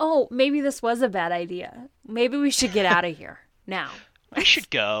 Aphra's like, oh, maybe this was a bad idea. Maybe we should get out of here now. We should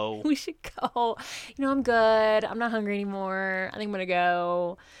go. We should go. I'm good. I'm not hungry anymore. I think I'm going to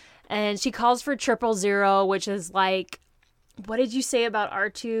go. And she calls for 000, which is like, what did you say about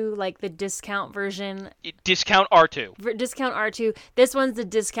R2? Like the discount version? Discount R2. Discount R2. This one's the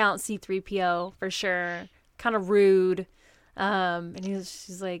discount C3PO for sure. Kind of rude. And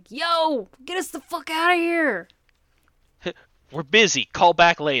she's like, yo, get us the fuck out of here. We're busy. Call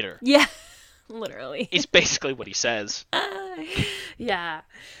back later. Yeah, literally. It's basically what he says. Yeah.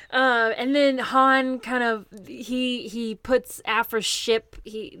 And then Han kind of, he puts Aphra's ship,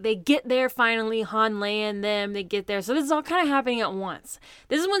 they get there finally, Han, Leia, and them, they get there. So this is all kind of happening at once.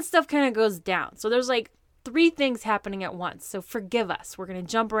 This is when stuff kind of goes down. So there's like 3 things happening at once. So forgive us. We're going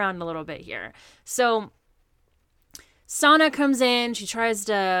to jump around a little bit here. So Sana comes in. She tries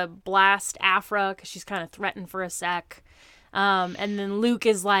to blast Aphra because she's kind of threatened for a sec. And then Luke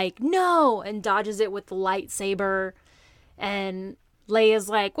is like, no, and dodges it with the lightsaber. And Leia's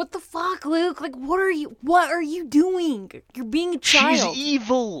like, what the fuck, Luke? Like, what are you doing? You're being a child. She's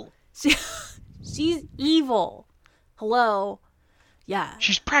evil. She's evil. Hello. Yeah.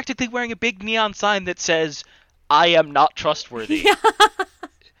 She's practically wearing a big neon sign that says, I am not trustworthy.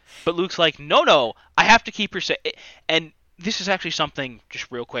 But Luke's like, no, I have to keep her safe. And this is actually something,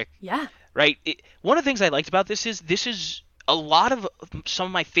 just real quick. Yeah. Right? One of the things I liked about this is a lot of some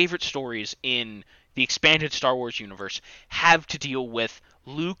of my favorite stories in the expanded Star Wars universe have to deal with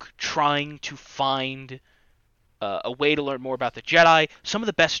Luke trying to find a way to learn more about the Jedi. Some of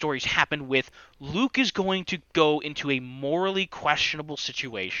the best stories happen with Luke is going to go into a morally questionable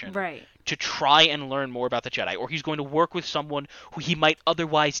situation to try and learn more about the Jedi, or he's going to work with someone who he might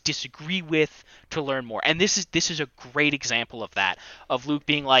otherwise disagree with to learn more. And this is a great example of that, of Luke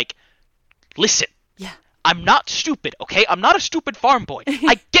being like, listen, I'm not stupid, okay? I'm not a stupid farm boy.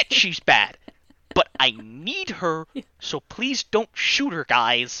 I get she's bad, but I need her, so please don't shoot her,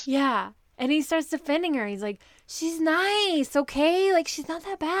 guys. Yeah. And he starts defending her. He's like, she's nice, okay? Like, she's not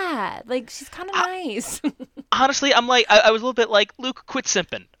that bad. Like, she's kind of nice. Honestly, I'm like, I was a little bit like, Luke, quit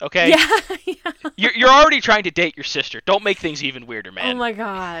simping, okay? Yeah. You're already trying to date your sister. Don't make things even weirder, man. Oh my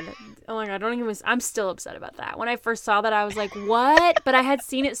god. Don't even. I'm still upset about that. When I first saw that, I was like, what? But I had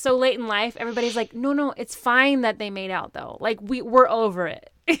seen it so late in life. Everybody's like, no, it's fine that they made out though. Like, we're over it.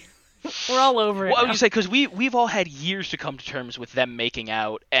 We're all over it. Well, I was now. gonna say, because we've all had years to come to terms with them making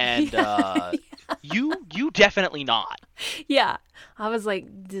out, and you definitely not. Yeah, I was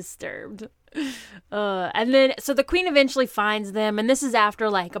like disturbed. And then so the queen eventually finds them, and this is after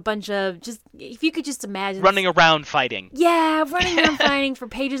like a bunch of just, if you could just imagine, Running around fighting. Yeah, running around fighting for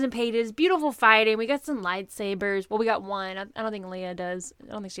pages and pages. Beautiful fighting. We got some lightsabers. Well, we got one. I don't think Leia does.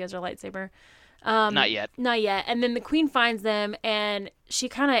 I don't think she has her lightsaber. Not yet. Not yet. And then the queen finds them, and she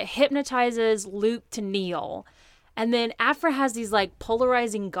kind of hypnotizes Luke to kneel. And then Aphra has these like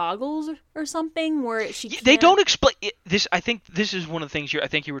polarizing goggles or something where she can't... They don't explain this. I think this is one of the things I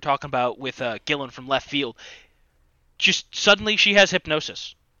think you were talking about with Gillen from Left Field. Just suddenly she has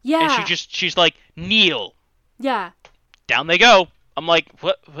hypnosis. Yeah. And she's like, kneel. Yeah. Down they go. I'm like,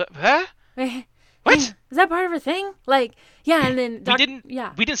 what huh? What? Is that part of her thing? Like, yeah, and then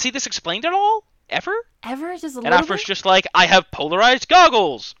We didn't see this explained at all? Ever? Just a and little Aphra's bit? just like, I have polarized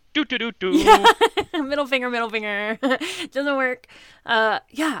goggles. Do. Yeah. middle finger. Doesn't work.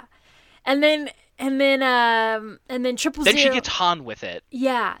 Yeah. And then Triple Zero. Then she gets Han with it.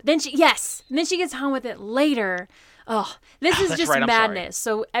 Yeah. And then she gets Han with it later. Oh, this is just right, madness.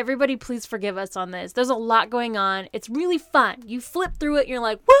 So everybody, please forgive us on this. There's a lot going on. It's really fun. You flip through it, and you're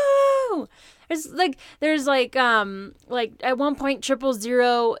like, woo! There's like at one point, Triple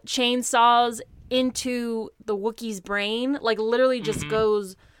Zero chainsaws into the Wookiee's brain. Like literally just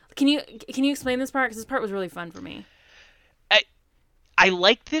goes. Can you explain this part? Because this part was really fun for me. I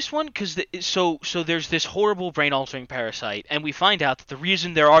liked this one because so there's this horrible brain-altering parasite, and we find out that the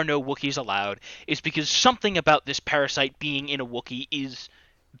reason there are no Wookiees allowed is because something about this parasite being in a Wookiee is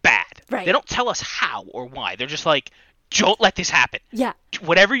bad. Right. They don't tell us how or why. They're just like, don't let this happen. Yeah.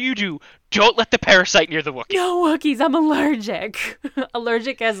 Whatever you do, don't let the parasite near the Wookiee. No Wookiees, I'm allergic.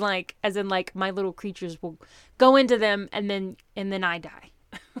 Allergic as in my little creatures will go into them and then I die.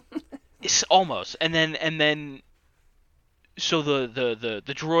 It's almost. And then so the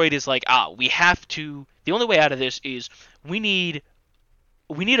droid is like, we have to. The only way out of this is we need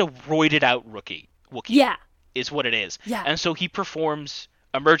a roided out Wookiee. Yeah. Is what it is. Yeah. And so he performs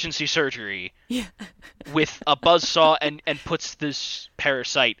emergency surgery. Yeah. With a buzzsaw and puts this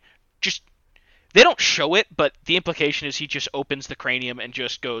parasite. They don't show it, but the implication is he just opens the cranium and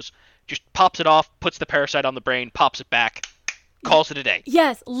just pops it off, puts the parasite on the brain, pops it back, calls it a day.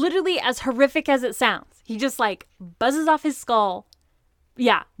 Yes, literally as horrific as it sounds. He just like buzzes off his skull.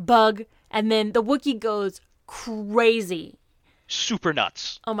 Yeah, bug. And then the Wookiee goes crazy. Super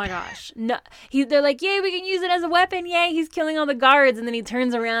nuts. Oh my gosh. No, they're like, yay, we can use it as a weapon. Yay, he's killing all the guards. And then he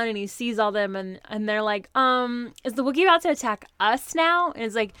turns around and he sees all them. And they're like, is the Wookiee about to attack us now? And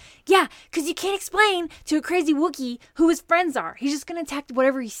it's like, yeah, because you can't explain to a crazy Wookiee who his friends are. He's just going to attack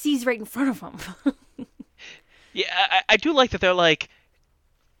whatever he sees right in front of him. Yeah, I do like that they're like,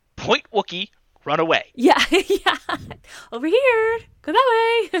 point Wookiee, run away. Yeah, yeah. Over here. Go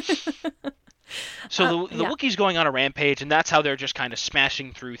that way. So the Wookiee's going on a rampage, and that's how they're just kind of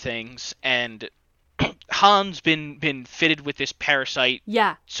smashing through things. And Han's been fitted with this parasite.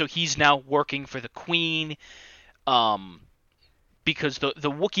 Yeah. So he's now working for the Queen, because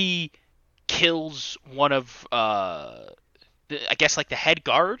the Wookiee kills one of I guess like the head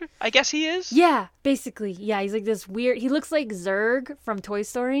guard. I guess he is. Yeah, basically. Yeah, he's like this weird. He looks like Zurg from Toy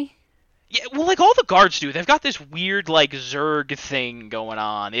Story. Yeah, well, like all the guards do. They've got this weird like Zurg thing going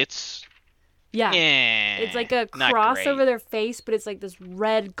on. Yeah. It's like a cross over their face, but it's like this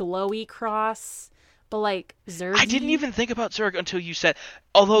red glowy cross, but like Zurg. I didn't even think about Zurg until you said.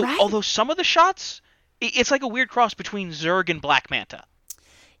 Although some of the shots, it's like a weird cross between Zurg and Black Manta.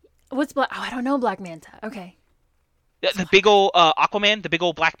 What's Black? Oh, I don't know Black Manta. Okay. The big old Aquaman, the big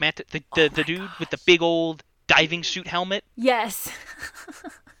old Black Manta, the dude gosh. with the big old diving suit helmet. Yes.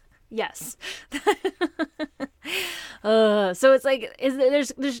 Yes. So it's like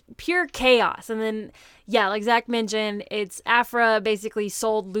there's pure chaos, and then like Zach mentioned, it's Aphra basically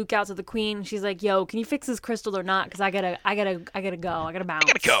sold Luke out to the Queen. She's like, "Yo, can you fix this crystal or not? Because I gotta go. I gotta bounce.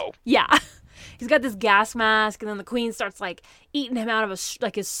 I gotta go." Yeah. He's got this gas mask, and then the Queen starts like eating him out of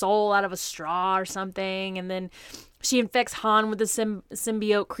his soul out of a straw or something, and then she infects Han with the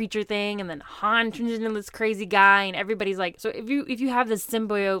symbiote creature thing, and then Han turns into this crazy guy, and everybody's like, so if you have this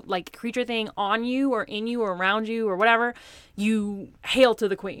symbiote like creature thing on you or in you or around you or whatever, you hail to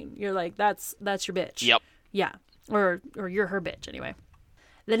the Queen. You're like, that's your bitch. Yep. Yeah. Or you're her bitch anyway.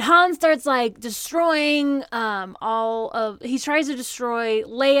 Then Han starts like destroying he tries to destroy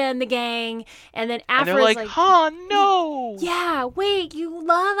Leia and the gang, and then Afra's and they're like, Han, no! Yeah, wait, you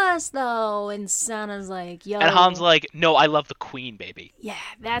love us though. And Sana's like, yo. And Han's like, no, I love the queen, baby. Yeah,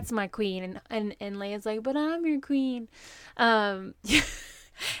 that's my queen. And Leia's like, but I'm your queen. And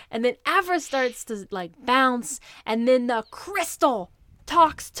then Afra starts to like bounce, and then the crystal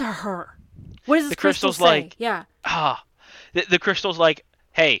talks to her. What does this crystal say? Like, yeah. The crystal's like,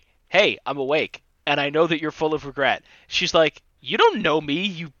 hey, I'm awake, and I know that you're full of regret. She's like, you don't know me,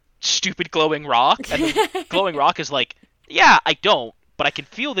 you stupid glowing rock. And the glowing rock is like, yeah, I don't, but I can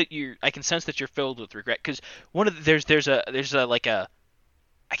feel that I can sense that you're filled with regret, because there's a like a,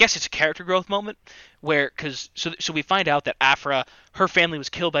 I guess it's a character growth moment where, so we find out that Afra, her family was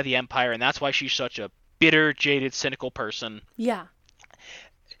killed by the Empire, and that's why she's such a bitter, jaded, cynical person. Yeah.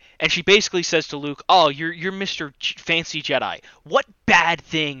 And she basically says to Luke, oh, you're Mr. Fancy Jedi. What bad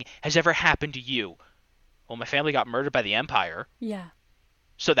thing has ever happened to you? Well, my family got murdered by the Empire. Yeah.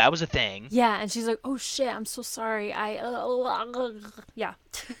 So that was a thing. Yeah, and she's like, oh shit, I'm so sorry. Yeah.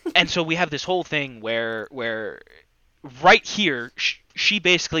 And so we have this whole thing where right here, she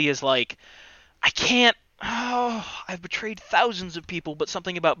basically is like, I've betrayed thousands of people, but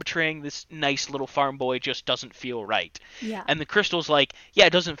something about betraying this nice little farm boy just doesn't feel right. Yeah. And the crystal's like, yeah, it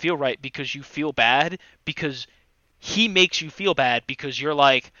doesn't feel right because you feel bad, because he makes you feel bad, because you're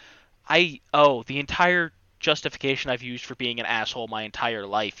like, the entire justification I've used for being an asshole my entire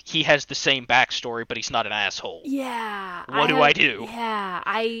life, he has the same backstory, but he's not an asshole. Yeah. What do I do? Yeah.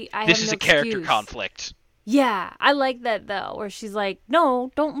 I this is no a character excuse. conflict. Yeah, I like that though, where she's like,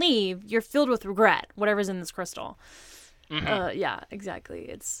 no, don't leave. You're filled with regret, whatever's in this crystal. Mm-hmm. Yeah, exactly.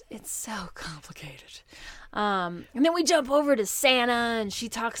 It's so complicated. And then we jump over to Sana, and she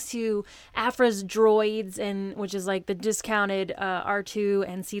talks to Afra's droids, which is like the discounted R2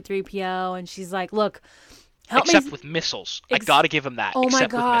 and C-3PO, and she's like, look, help me. Except with missiles. I gotta give him that. Oh my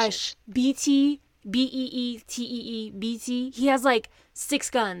Except gosh. BT, B-E-E-T-E-E, BT, he has like 6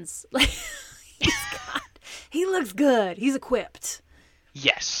 guns. Like, he looks good. He's equipped.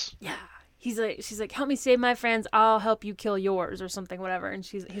 Yes. Yeah. She's like, help me save my friends. I'll help you kill yours or something, whatever. And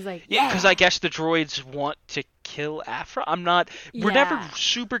he's like, yeah. Because I guess the droids want to kill Afra. We're never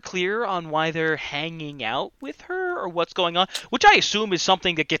super clear on why they're hanging out with her or what's going on, which I assume is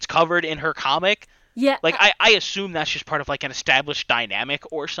something that gets covered in her comic. Yeah. Like, I assume that's just part of like an established dynamic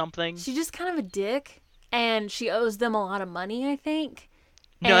or something. She's just kind of a dick, and she owes them a lot of money, I think.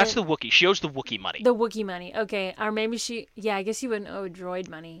 No, that's the Wookiee. She owes the Wookiee money. The Wookiee money. Okay. Or maybe I guess you wouldn't owe droid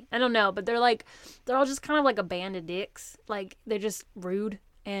money. I don't know, but they're all just kind of like a band of dicks. Like, they're just rude,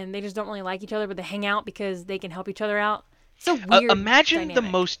 and they just don't really like each other, but they hang out because they can help each other out. It's a weird imagine dynamic. the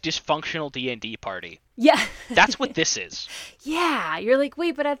most dysfunctional D&D party. Yeah. That's what this is. Yeah. You're like,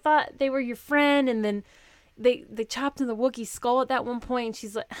 wait, but I thought they were your friend, and then they chopped in the Wookiee skull at that one point, and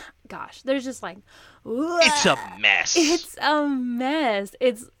she's like, gosh, there's just like, ugh. It's a mess. It's a mess.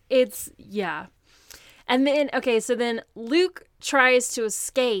 It's yeah. And then, okay, so then Luke tries to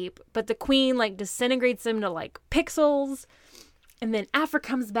escape, but the queen like disintegrates him to like pixels, and then Afra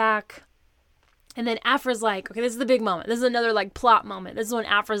comes back, and then Afra's like, okay, this is the big moment. This is another like plot moment. This is when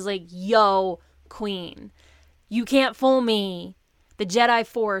Afra's like, yo, queen, you can't fool me. The Jedi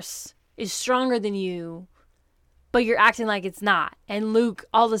Force is stronger than you, but you're acting like it's not. And Luke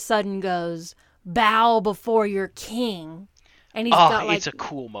all of a sudden goes, bow before your king. And he's got like, it's a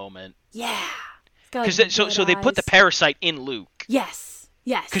cool moment. Yeah. Because so they put the parasite in Luke. Yes.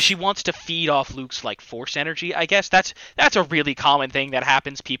 Because she wants to feed off Luke's like force energy. I guess that's a really common thing that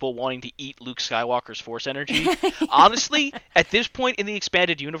happens. People wanting to eat Luke Skywalker's force energy. Honestly, at this point in the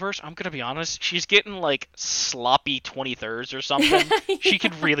expanded universe, I'm gonna be honest. She's getting like sloppy 23rds or something. Yeah. She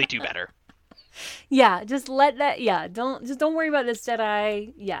could really do better. Yeah, just let that. Yeah, don't worry about this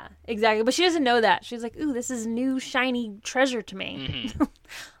Jedi. Yeah, exactly. But she doesn't know that. She's like, ooh, this is new shiny treasure to me. Mm-hmm. I'm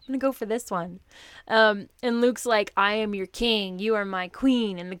gonna go for this one. And Luke's like, I am your king. You are my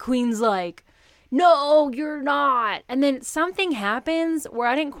queen. And the queen's like, no, you're not. And then something happens where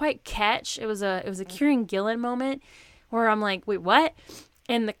I didn't quite catch. It was a Kieran Gillen moment where I'm like, wait, what?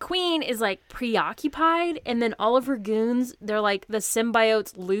 And the queen is like preoccupied, and then all of her goons, they're like, the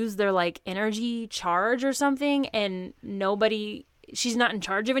symbiotes lose their like energy charge or something, and she's not in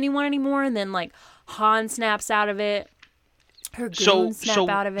charge of anyone anymore. And then like Han snaps out of it, her goons snap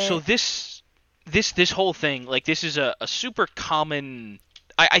out of it. So this whole thing, like, this is a super common.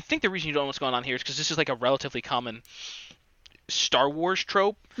 I think the reason you don't know what's going on here is because this is like a relatively common Star Wars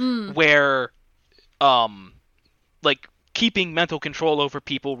trope where, like, keeping mental control over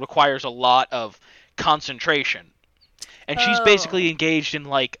people requires a lot of concentration. And she's basically engaged in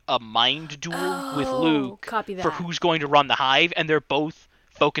like a mind duel with Luke for who's going to run the hive, and they're both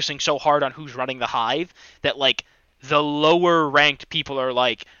focusing so hard on who's running the hive that like the lower ranked people are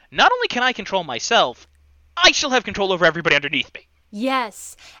like, not only can I control myself, I still have control over everybody underneath me.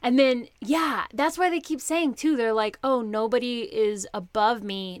 Yes. And then, yeah, that's why they keep saying, too, they're like, oh, nobody is above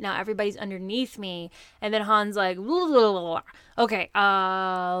me. Now everybody's underneath me. And then Han's like, blah, blah, blah, blah. Okay,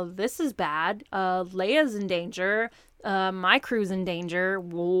 this is bad. Leia's in danger. My crew's in danger.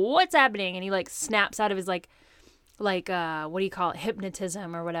 What's happening? And he, like, snaps out of his, like, what do you call it?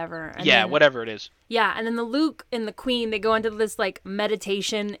 Hypnotism or whatever. And yeah, then, whatever it is. Yeah, and then the Luke and the Queen, they go into this, like,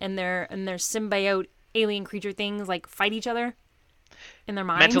 meditation, and their symbiote alien creature things, like, fight each other. In their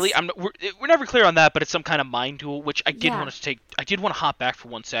minds. Mentally, we're never clear on that, but it's some kind of mind duel, which I did want to take. I did want to hop back for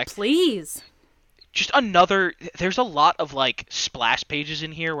 1 sec. Please. Just another. There's a lot of like splash pages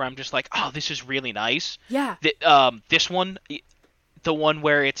in here where I'm just like, oh, this is really nice. Yeah. This one, the one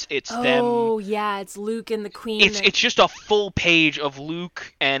where it's them. Oh yeah, it's Luke and the Queen. It's just a full page of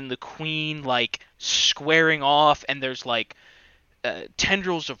Luke and the Queen like squaring off, and there's like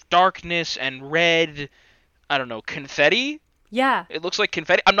tendrils of darkness and red. I don't know, confetti. Yeah. It looks like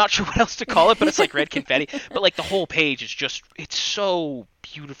confetti. I'm not sure what else to call it, but it's like red confetti. But like the whole page is just, it's so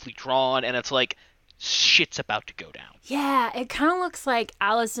beautifully drawn, and it's like shit's about to go down. Yeah, it kind of looks like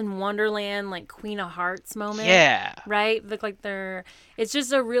Alice in Wonderland, like Queen of Hearts moment. Yeah. Right? Look like it's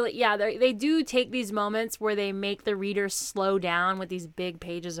just a really, yeah, they do take these moments where they make the reader slow down with these big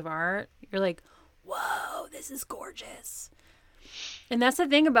pages of art. You're like, whoa, this is gorgeous. And that's the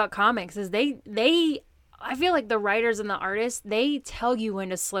thing about comics is I feel like the writers and the artists, they tell you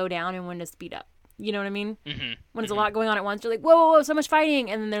when to slow down and when to speed up. You know what I mean? Mm-hmm. When there's a lot going on at once, you're like, whoa, whoa, whoa, so much fighting.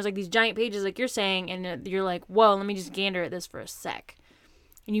 And then there's like these giant pages like you're saying, and you're like, whoa, let me just gander at this for a sec.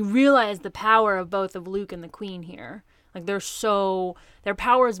 And you realize the power of both of Luke and the Queen here. Like their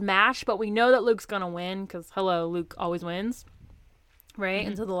powers match, but we know that Luke's going to win because, hello, Luke always wins. Right?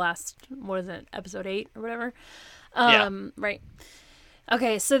 Mm-hmm. Until the last, what is it, episode 8 or whatever. Yeah. Right.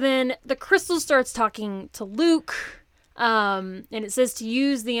 Okay, so then the crystal starts talking to Luke, and it says to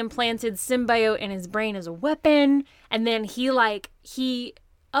use the implanted symbiote in his brain as a weapon, and then he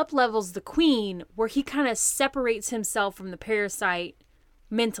up-levels the Queen, where he kind of separates himself from the parasite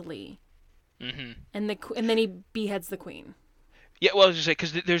mentally, and then he beheads the Queen. Yeah, well, I was just saying,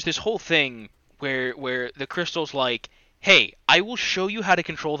 because there's this whole thing where the crystal's like, hey, I will show you how to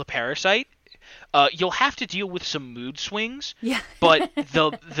control the parasite. You'll have to deal with some mood swings. Yeah. But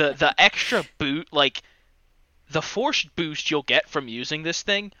the extra like the forced boost you'll get from using this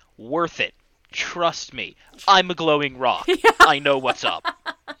thing, worth it. Trust me. I'm a glowing rock. Yeah. I know what's up.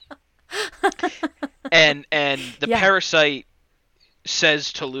 And the parasite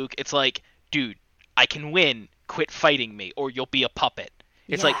says to Luke, it's like, dude, I can win. Quit fighting me, or you'll be a puppet.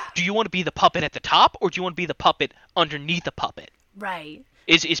 It's like, do you want to be the puppet at the top, or do you want to be the puppet underneath the puppet? Right.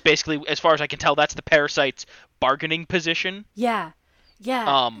 Is basically, as far as I can tell, that's the parasite's bargaining position. Yeah.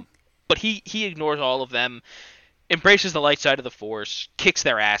 Yeah. But he ignores all of them, embraces the light side of the Force, kicks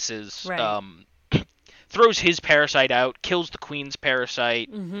their asses, right. Throws his parasite out, kills the Queen's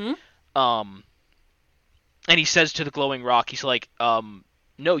parasite. Mm-hmm. And he says to the glowing rock, he's like,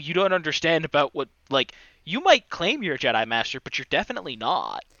 no, you don't understand about what, like, you might claim you're a Jedi Master, but you're definitely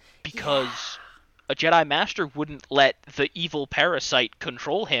not. Because a Jedi Master wouldn't let the evil parasite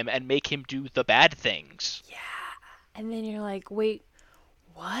control him and make him do the bad things. Yeah. And then you're like, wait,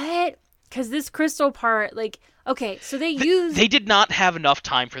 what? Because this crystal part, like, okay, so they did not have enough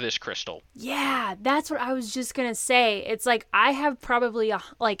time for this crystal. Yeah, that's what I was just going to say. It's like, I have probably,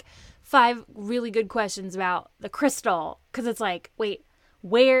 5 really good questions about the crystal. Because it's like, wait,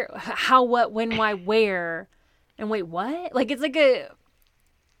 where, how, what, when, why, where? And wait, what? Like, it's like,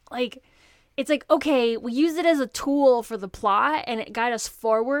 okay, we use it as a tool for the plot and it guide us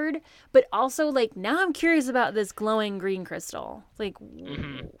forward, but also, like, now I'm curious about this glowing green crystal. Like,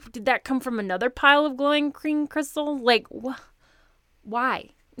 did that come from another pile of glowing green crystal? Like, why?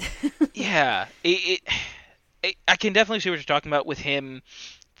 Yeah, I can definitely see what you're talking about with him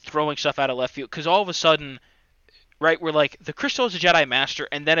throwing stuff out of left field, because all of a sudden, right, we're like, the crystal is a Jedi Master,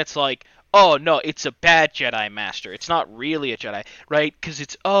 and then it's like, oh, no, it's a bad Jedi Master. It's not really a Jedi, right? Because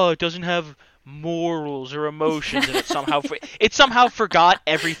it doesn't have morals or emotions, and it somehow forgot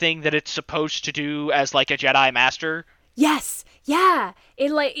everything that it's supposed to do as, like, a Jedi Master. Yes, yeah.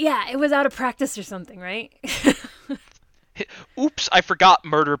 It was out of practice or something, right? Oops, I forgot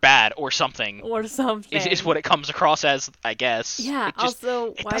murder bad or something. Or something. Is what it comes across as, I guess. Yeah, it just,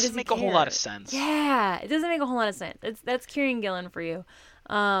 also, it why doesn't does make he a whole care? lot of sense. Yeah, it doesn't make a whole lot of sense. That's Kieran Gillen for you.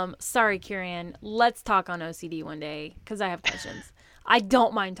 Sorry, Kieran. Let's talk on OCD one day because I have questions. I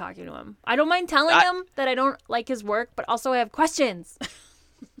don't mind talking to him. I don't mind telling him that I don't like his work, but also I have questions.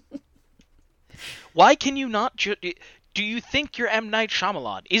 Why can you not do you think you're M. Night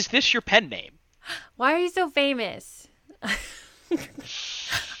Shyamalan? Is this your pen name? Why are you so famous?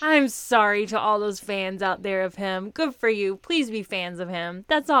 I'm sorry to all those fans out there of him. Good for you. Please be fans of him.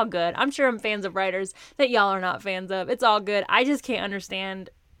 That's all good. I'm sure I'm fans of writers that y'all are not fans of. It's all good. I just can't understand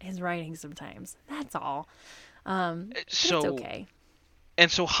his writing sometimes. That's all. It's okay. And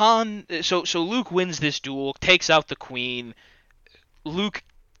so so Luke wins this duel, takes out the queen. Luke,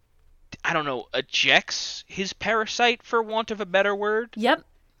 I don't know, ejects his parasite, for want of a better word. Yep.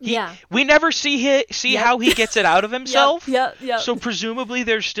 We never see how he gets it out of himself. Yep. So presumably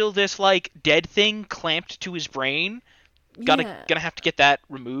there's still this like dead thing clamped to his brain. Gonna have to get that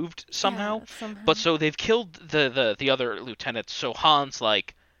removed somehow. But so they've killed the other lieutenants. So Han's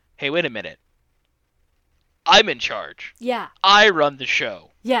like, hey, wait a minute. I'm in charge. Yeah. I run the show.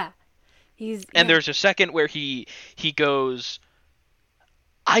 Yeah. There's a second where he goes,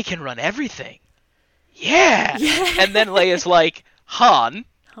 I can run everything. Yeah. And then Leia's like, Han,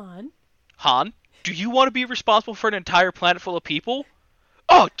 do you want to be responsible for an entire planet full of people?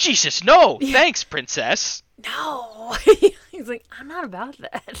 Oh, Jesus, no. Thanks, princess. No. He's like, I'm not about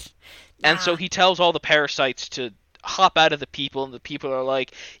that. And so he tells all the parasites to hop out of the people, and the people are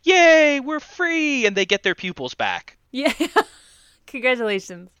like, yay, we're free, and they get their pupils back. Yeah.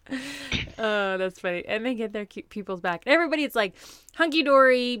 Congratulations. Oh, that's funny. And they get their pupils back. And everybody's like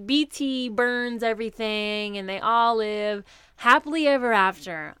hunky-dory, BT burns everything, and they all live happily ever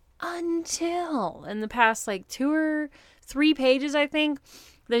after. Until, in the past, like 2 or 3 pages, I think,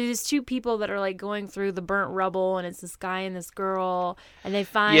 there's these 2 people that are like going through the burnt rubble, and it's this guy and this girl, and they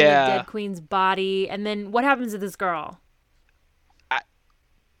find the dead queen's body. And then what happens to this girl?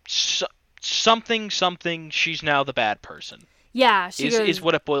 Something. She's now the bad person. Yeah, is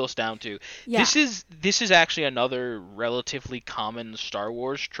what it boils down to. Yeah. This is actually another relatively common Star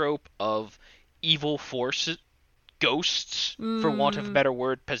Wars trope of evil forces, ghosts, for want of a better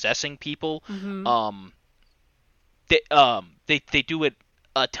word, possessing people. Mm-hmm. They do it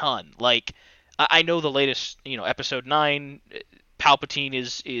a ton. Like, I know the latest, episode 9, Palpatine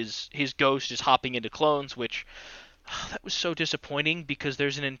is his ghost is hopping into clones, which that was so disappointing because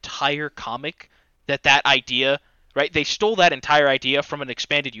there's an entire comic that idea, right? They stole that entire idea from an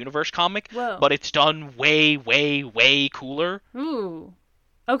expanded universe comic, Whoa. But it's done way, way, way cooler. Ooh.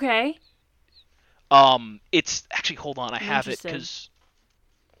 Okay. It's actually, hold on, I have it because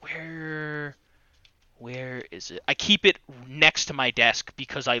where is it? I keep it next to my desk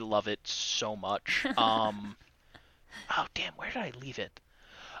because I love it so much. Oh damn, where did I leave it?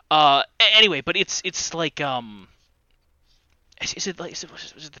 Anyway, but it's like is it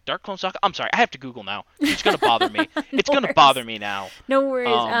the Dark Clone Saga? I'm sorry, I have to Google now. It's gonna bother me. It's gonna bother me now. No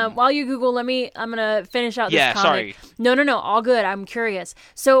worries. While you Google, I'm gonna finish out this comic. Sorry. No, all good. I'm curious.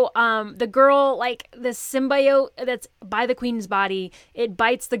 So, the girl, like the symbiote that's by the queen's body, it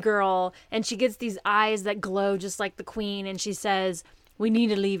bites the girl, and she gets these eyes that glow just like the queen, and she says, "We need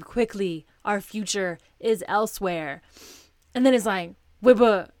to leave quickly. Our future is elsewhere." And then it's like,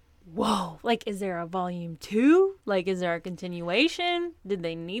 whoa, like, is there a volume 2? Like, is there a continuation? Did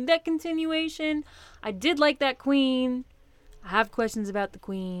they need that continuation? I did like that queen. I have questions about the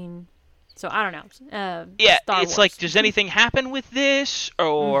queen. So, I don't know. Star Wars. Like, does anything happen with this,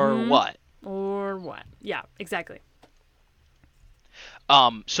 or what? Or what? Yeah, exactly.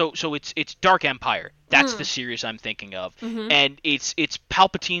 So it's Dark Empire. That's the series I'm thinking of. And it's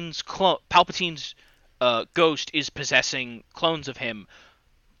Palpatine's Palpatine's ghost is possessing clones of him.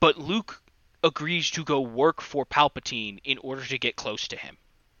 But Luke agrees to go work for Palpatine in order to get close to him.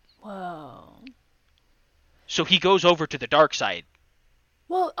 Whoa. So he goes over to the dark side.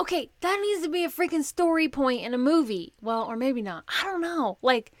 Well, okay, that needs to be a freaking story point in a movie. Well, or maybe not. I don't know.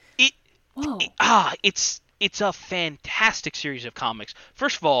 Like, it's a fantastic series of comics.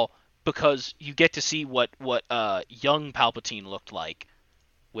 First of all, because you get to see what young Palpatine looked like,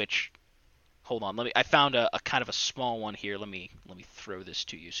 which... Hold on, I found a kind of a small one here. Let me throw this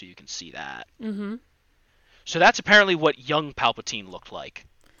to you so you can see that. Mm-hmm. So that's apparently what young Palpatine looked like.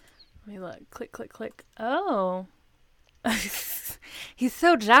 Let me look. Click. Oh. He's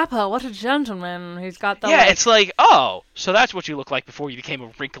so dapper. What a gentleman. He's got the... Yeah, it's like, oh, so that's what you look like before you became a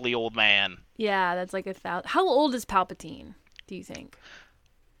wrinkly old man. Yeah, that's like 1,000... How old is Palpatine, do you think?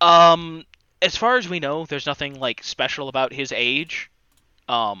 As far as we know, there's nothing, like, special about his age.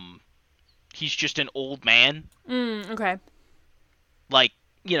 He's just an old man. Okay. Like,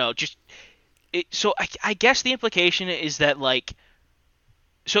 just... So I guess the implication is that, like,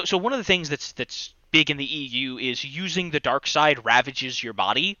 So one of the things that's big in the EU is using the dark side ravages your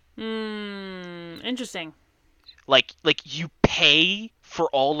body. Interesting. Like you pay for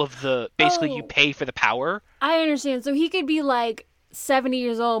all of the you pay for the power. I understand. So he could be like 70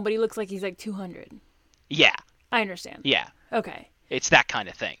 years old, but he looks like he's like 200. Yeah. I understand. Yeah. Okay. It's that kind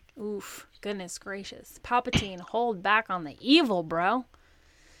of thing. Oof. Goodness gracious. Palpatine, hold back on the evil, bro.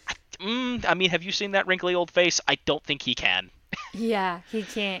 I mean, have you seen that wrinkly old face? I don't think he can. Yeah, he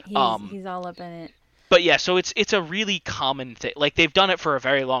can't. He's all up in it. But yeah, so it's a really common thing. Like, they've done it for a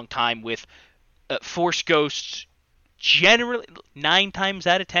very long time with Force ghosts. Generally, 9 times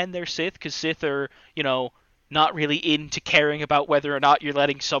out of 10, they're Sith, because Sith are, not really into caring about whether or not you're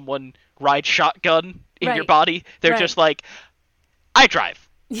letting someone ride shotgun in your body. They're just like, I drive.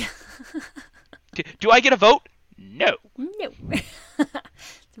 Yeah. Do I get a vote? No. No.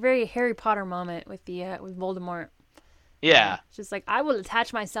 It's a very Harry Potter moment with with Voldemort. Yeah. It's just like, I will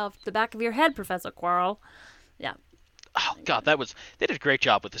attach myself to the back of your head, Professor Quirrell. Yeah. Oh, God, they did a great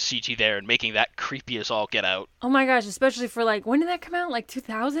job with the CG there and making that creepy as all get out. Oh my gosh, especially for when did that come out? Like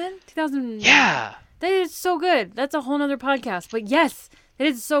 2000? 2000? Yeah. That is so good. That's a whole nother podcast. But yes, it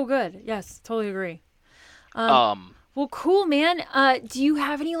is so good. Yes, totally agree. Well, cool, man. Do you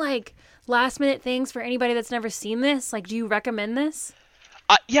have any last minute things for anybody that's never seen this? Do you recommend this?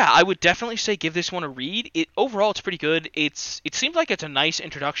 Yeah, I would definitely say give this one a read. Overall, it's pretty good. It seems like it's a nice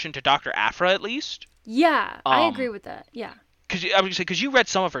introduction to Dr. Aphra, at least. Yeah, I agree with that. Yeah. Because you read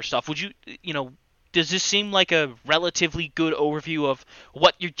some of her stuff. Would you, does this seem like a relatively good overview of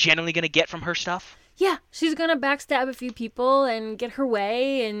what you're generally going to get from her stuff? Yeah, she's going to backstab a few people and get her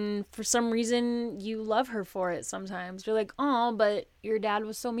way, and for some reason, you love her for it sometimes. You're like, oh, but your dad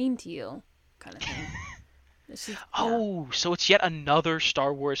was so mean to you, kind of thing. So it's yet another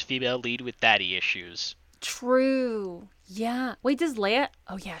Star Wars female lead with daddy issues. True. Yeah. Wait, does Leia?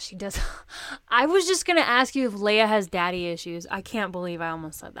 Oh, yeah, she does. I was just going to ask you if Leia has daddy issues. I can't believe I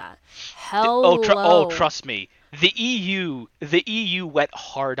almost said that. Hello. Trust me. The EU went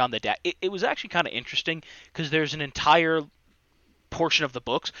hard on the dad. It was actually kind of interesting because there's an entire portion of the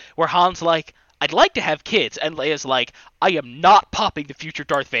books where Han's like, I'd like to have kids, and Leia's like, I am not popping the future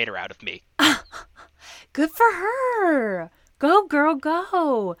Darth Vader out of me. Good for her. Go, girl,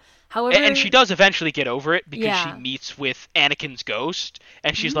 go. However, and she does eventually get over it because she meets with Anakin's ghost,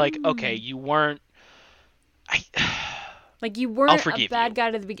 and she's like, okay, you weren't... you weren't a bad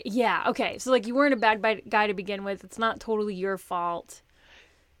guy to the beginning. Yeah, okay. So, you weren't a bad guy to begin with. It's not totally your fault.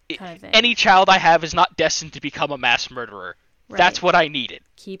 Kind of thing. Any child I have is not destined to become a mass murderer. Right. That's what I needed.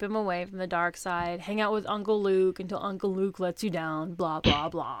 Keep him away from the dark side. Hang out with Uncle Luke until Uncle Luke lets you down. Blah, blah,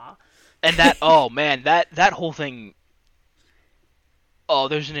 blah. And that, oh, man, that whole thing... Oh,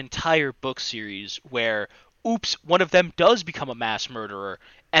 there's an entire book series where, oops, one of them does become a mass murderer,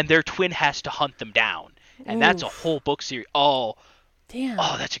 and their twin has to hunt them down. And that's a whole book series. Oh, damn.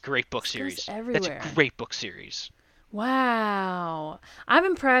 Oh, that's a great book series. That's a great book series. Wow. I'm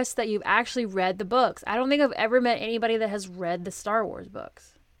impressed that you've actually read the books. I don't think I've ever met anybody that has read the Star Wars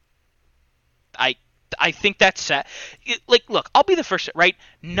books. I think that's sad. Look, I'll be the first, right?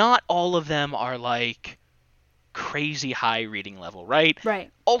 Not all of them are crazy high reading level, right?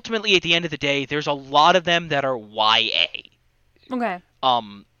 Right. Ultimately, at the end of the day, there's a lot of them that are YA. Okay.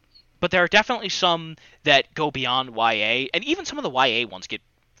 But there are definitely some that go beyond YA, and even some of the YA ones get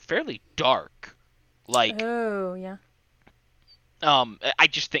fairly dark. Oh, yeah.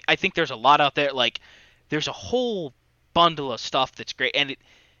 I think there's a lot out there. There's a whole bundle of stuff that's great, and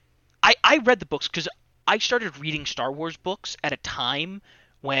I read the books because I started reading Star Wars books at a time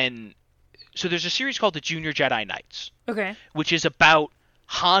when... So there's a series called The Junior Jedi Knights. Okay. Which is about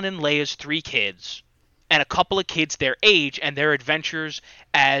Han and Leia's 3 kids and a couple of kids their age and their adventures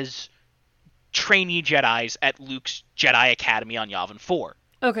as trainee Jedis at Luke's Jedi Academy on Yavin 4.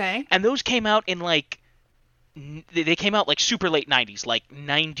 Okay. And those came out in they came out super late 90s,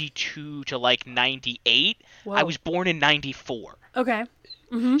 92 to 98. Whoa. I was born in 94. Okay.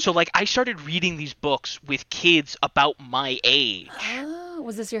 Mm-hmm. So I started reading these books with kids about my age. Oh,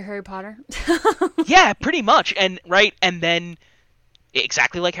 was this your Harry Potter? Yeah, pretty much. And then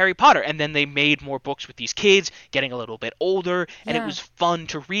exactly like Harry Potter. And then they made more books with these kids getting a little bit older, and it was fun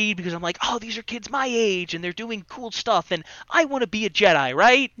to read because I'm like, oh, these are kids my age and they're doing cool stuff and I want to be a Jedi,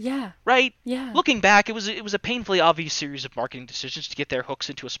 right? Yeah. Right? Yeah. Looking back, it was a painfully obvious series of marketing decisions to get their hooks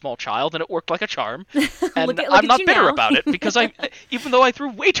into a small child, and it worked like a charm. And I'm not bitter about it because even though I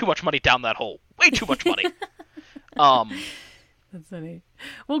threw way too much money down that hole. Way too much money. That's funny.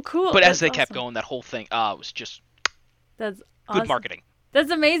 Well, cool. But as they kept going, that whole thing, it was just that's good marketing.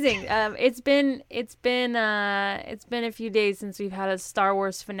 That's amazing. It's been a few days since we've had a Star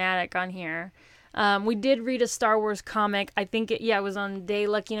Wars fanatic on here. We did read a Star Wars comic. I think it was on day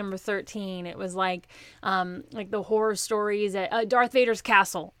lucky number 13. It was like the horror stories at Darth Vader's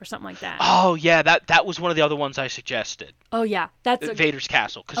castle or something like that. Oh yeah, that was one of the other ones I suggested. Oh yeah, that's Vader's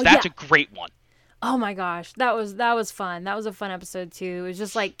castle, because that's a great one. Oh my gosh, that was fun. That was a fun episode too. It was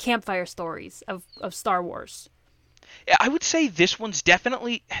just like campfire stories of Star Wars. I would say this one's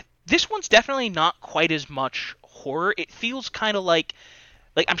definitely not quite as much horror. It feels kind of like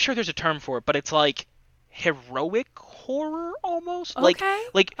I'm sure there's a term for it, but it's like heroic horror almost. Okay.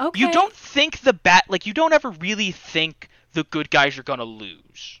 Like you don't think you don't ever really think the good guys are gonna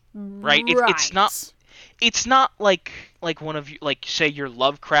lose, right? It's not like one of you, like say your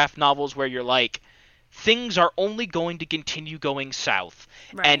Lovecraft novels where you're like, things are only going to continue going south,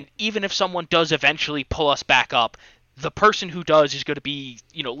 right. And even if someone does eventually pull us back up, the person who does is going to be,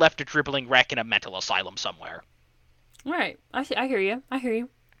 left a dribbling wreck in a mental asylum somewhere. Right. I hear you.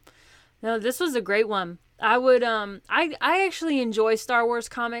 No, this was a great one. I would I actually enjoy Star Wars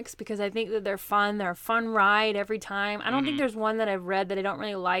comics because I think that they're fun. They're a fun ride every time. I don't think there's one that I've read that I don't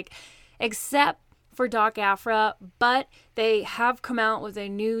really like, except for Doc Aphra, but they have come out with a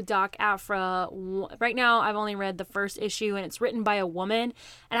new Doc Aphra. Right now, I've only read the first issue, and it's written by a woman.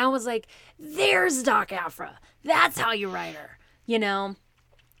 And I was like, there's Doc Aphra. That's how you write her,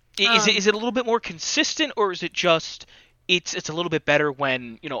 Is it a little bit more consistent, or is it just it's a little bit better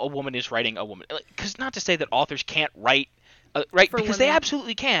when, a woman is writing a woman? Because not to say that authors can't write, right? Because they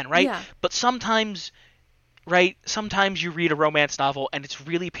absolutely can, right? Yeah. But sometimes... Right? Sometimes you read a romance novel and it's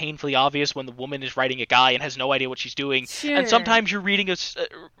really painfully obvious when the woman is writing a guy and has no idea what she's doing. Sure. And sometimes you're reading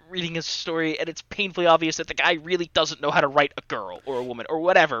a story and it's painfully obvious that the guy really doesn't know how to write a girl or a woman or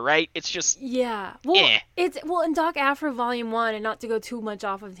whatever, right? It's just... Yeah. Well, in Doc Aphra Volume 1, and not to go too much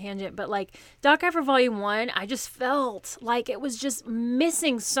off of a tangent, but like Doc Aphra Volume 1, I just felt like it was just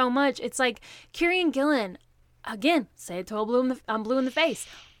missing so much. It's like Kieran Gillen, again, say it till I'm blue in the face.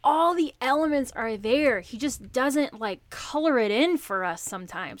 All the elements are there. He just doesn't color it in for us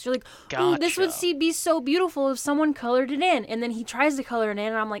sometimes. You're like, oh, this would be so beautiful if someone colored it in. And then he tries to color it in,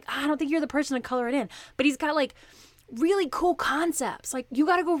 and I'm like, I don't think you're the person to color it in. But he's got really cool concepts. You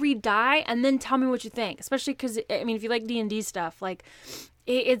got to go read Die and then tell me what you think. Especially because, if you like D&D stuff,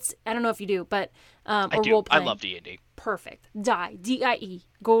 it's, I don't know if you do, but, I do. role playing. I love D&D. Perfect. Die. D-I-E.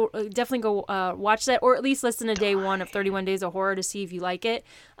 Go definitely go watch that, or at least listen to day 1 of 31 Days of Horror to see if you like it.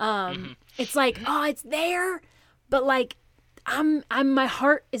 It's it's there, but my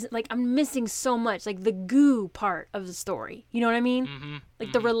heart isn't I'm missing so much, the goo part of the story. You know what I mean?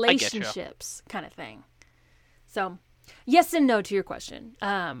 The relationships kind of thing. So, yes and no to your question.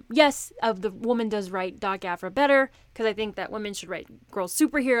 Yes, the woman does write Doc Aphra better, because I think that women should write girl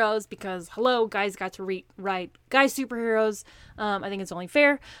superheroes, because, hello, guys got to write guy superheroes. I think it's only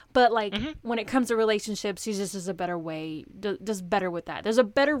fair. But, when it comes to relationships, she just does a better way, does better with that. There's a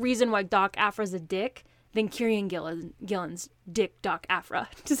better reason why Doc Aphra's a dick than Kieran Gillen's dick Doc Aphra.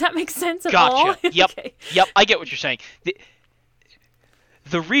 Does that make sense at all? Gotcha. Yep. Okay. Yep, I get what you're saying.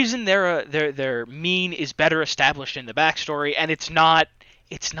 The reason they're mean is better established in the backstory, and it's not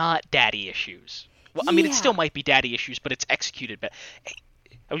daddy issues. Well, I mean, it still might be daddy issues, but it's executed. But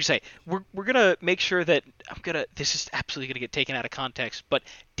I would say we're gonna make sure that this is absolutely gonna get taken out of context. But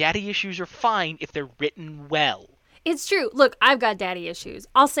daddy issues are fine if they're written well. It's true. Look, I've got daddy issues.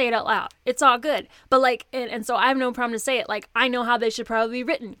 I'll say it out loud. It's all good. But and so I have no problem to say it. I know how they should probably be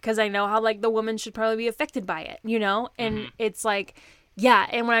written, because I know how the woman should probably be affected by it. And it's yeah,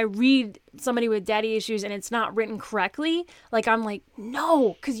 and when I read somebody with daddy issues and it's not written correctly, I'm like,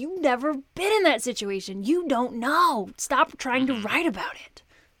 no, because you've never been in that situation. You don't know. Stop trying to write about it.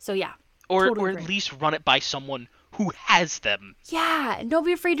 So, yeah. Or totally at least run it by someone who has them. Yeah, and don't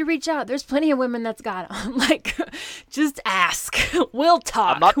be afraid to reach out. There's plenty of women that's got them. Just ask. We'll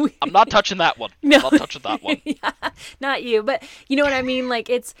talk. I'm not touching that one. No. I'm not touching that one. Yeah, not you, but you know what I mean?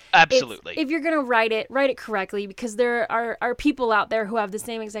 It's... Absolutely. If you're going to write it correctly, because there are people out there who have the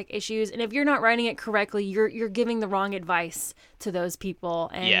same exact issues, and if you're not writing it correctly, you're giving the wrong advice to those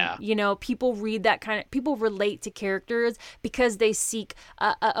people. And, people read that people relate to characters because they seek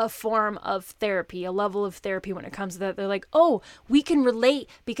a form of therapy, a level of therapy when it comes to that. They're like, oh, we can relate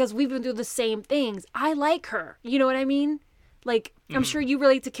because we've been through the same things. I like her. You know what I mean? I'm sure you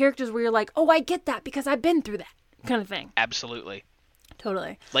relate to characters where you're like, oh, I get that because I've been through that kind of thing. Absolutely.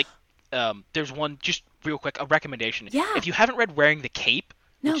 Totally. There's one, just real quick, a recommendation. Yeah. If you haven't read Wearing the Cape,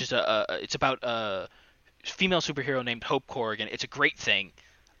 No. which is it's about a female superhero named Hope Corrigan. It's a great thing.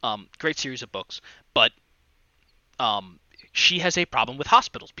 Great series of books. But she has a problem with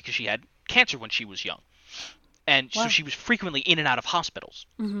hospitals because she had cancer when she was young. And Wow. so she was frequently in and out of hospitals.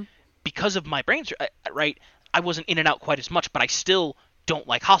 Mm-hmm. Because of my brain, right, I wasn't in and out quite as much, but I still don't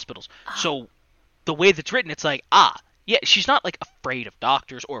like hospitals. So the way that's written, it's like, yeah, she's not like afraid of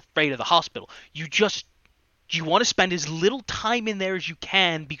doctors or afraid of the hospital. You want to spend as little time in there as you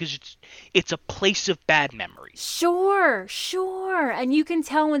can because it's a place of bad memories. Sure. And you can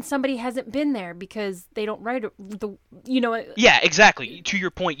tell when somebody hasn't been there because they don't write Yeah, exactly. To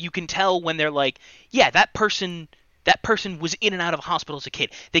your point, you can tell when they're like, yeah, that person was in and out of a hospital as a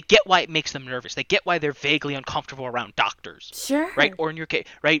kid. They get why it makes them nervous. They get why they're vaguely uncomfortable around doctors. Sure. Right? Or in your case,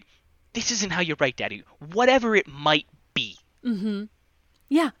 right? This isn't how you write, Daddy. Whatever it might be. Mm-hmm.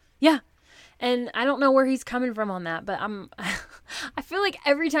 Yeah. And I don't know where he's coming from on that, but I feel like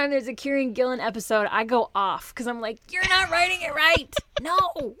every time there's a Kieran Gillen episode, I go off because I'm like, you're not writing it right. No.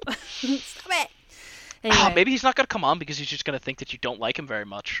 Stop it. Anyway, Maybe he's not going to come on because he's just going to think that you don't like him very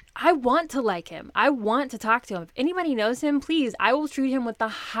much. I want to like him. I want to talk to him. If anybody knows him, please, I will treat him with the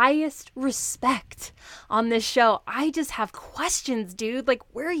highest respect on this show. I just have questions, dude. Like,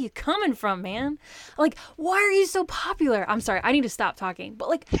 where are you coming from, man? Like, why are you so popular? I'm sorry, I need to stop talking. But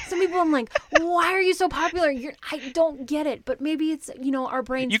like, some people, I'm like, why are you so popular? I don't get it. But maybe it's, our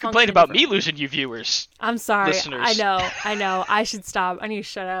brains. You complain about me losing you viewers. I'm sorry. Listeners. I know. I should stop. I need to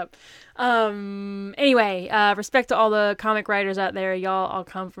shut up. Anyway, respect to all the comic writers out there. Y'all all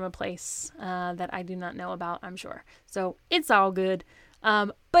come from a place that I do not know about, I'm sure. So it's all good.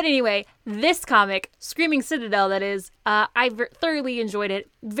 But anyway, this comic, Screaming Citadel, that is, I thoroughly enjoyed it.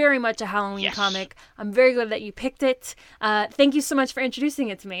 Very much a Halloween comic. I'm very glad that you picked it. Thank you so much for introducing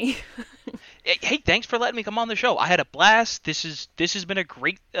it to me. Hey, thanks for letting me come on the show. I had a blast. This has been a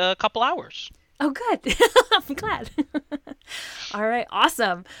great couple hours. Oh, good. I'm glad. All right.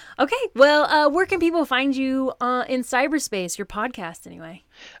 Awesome. Okay. Well, where can people find you in cyberspace, your podcast anyway?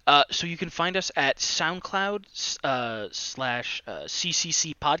 So you can find us at SoundCloud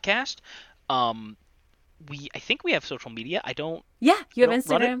 /CCC podcast. I think we have social media. Yeah. You have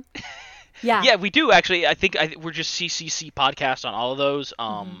Instagram? Yeah. Yeah, we do actually. I think we're just CCC podcast on all of those.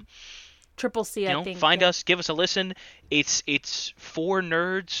 Triple C, I think. Find us, give us a listen. It's for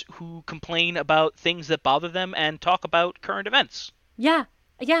nerds who complain about things that bother them and talk about current events. Yeah.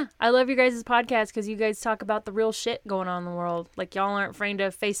 I love your guys' podcast because you guys talk about the real shit going on in the world. Like, y'all aren't afraid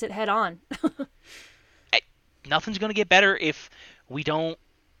to face it head on. Nothing's going to get better if we don't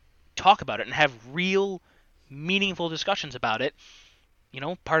talk about it and have real, meaningful discussions about it.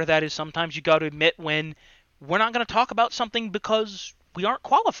 Part of that is sometimes you got to admit when we're not going to talk about something because we aren't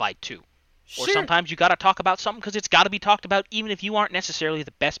qualified to. Or Sure. sometimes you got to talk about something because it's got to be talked about even if you aren't necessarily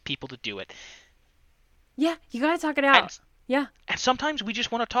the best people to do it. Yeah, you got to talk it out. Yeah. And sometimes we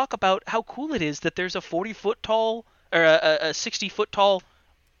just want to talk about how cool it is that there's a 40-foot tall or a 60-foot tall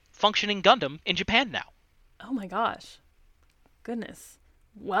functioning Gundam in Japan now. Oh my gosh. Goodness.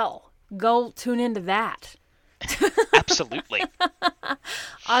 Well, go tune into that. Absolutely.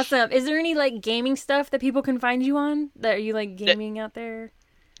 Awesome. Is there any like gaming stuff that people can find you on? Are you like gaming out there?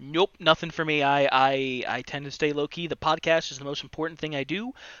 Nope, nothing for me. I tend to stay low key. The podcast is the most important thing I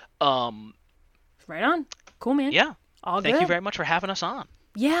do. Right on. Cool, man. Yeah. All Thank good. you very much for having us on.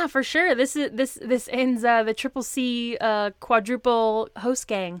 Yeah, for sure. This ends the Triple C quadruple host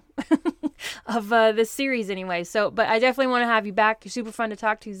gang of this series anyway. So, but I definitely want to have you back. You're super fun to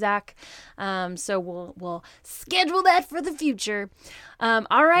talk to, Zach. So we'll schedule that for the future.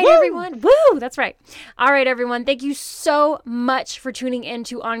 All right, Woo! everyone. Woo! That's right. All right, everyone. Thank you so much for tuning in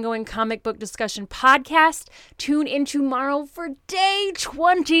to Ongoing Comic Book Discussion Podcast. Tune in tomorrow for day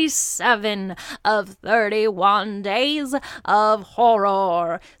 27 of 31 Days of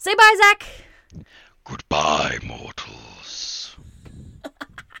Horror. Say bye, Zach. Goodbye, mortals.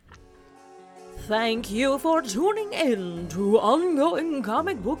 Thank you for tuning in to Ongoing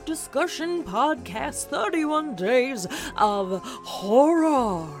Comic Book Discussion Podcast 31 Days of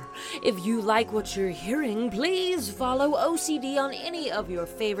Horror. If you like what you're hearing, please follow OCD on any of your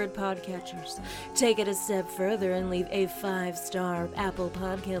favorite podcatchers. Take it a step further and leave a 5-star Apple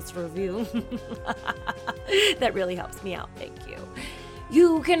Podcast review. That really helps me out. Thank you.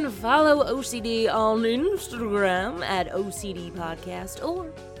 You can follow OCD on Instagram at OCD Podcast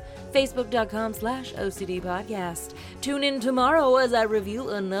or Facebook.com/OCD Podcast. Tune in tomorrow as I review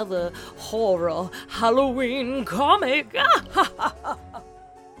another horror Halloween comic.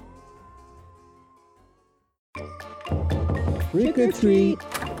 Trick or treat.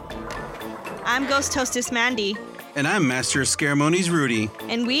 I'm Ghost Hostess Mandy, And I'm Master of Scaremonies Rudy.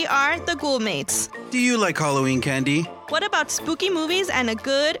 and we are the Ghoul Mates. Do you like Halloween candy? What about spooky movies and a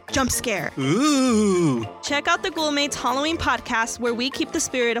good jump scare? Ooh. Check out the Ghoulmates Halloween podcast, where we keep the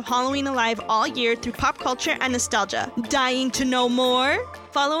spirit of Halloween alive all year through pop culture and nostalgia. Dying to know more?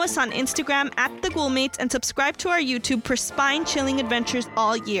 Follow us on Instagram at the Ghoulmates and subscribe to our YouTube for spine-chilling adventures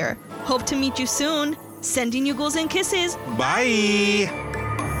all year. Hope to meet you soon. Sending you ghouls and kisses. Bye.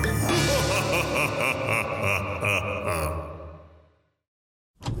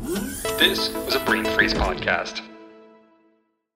 This was a Brain Freeze podcast.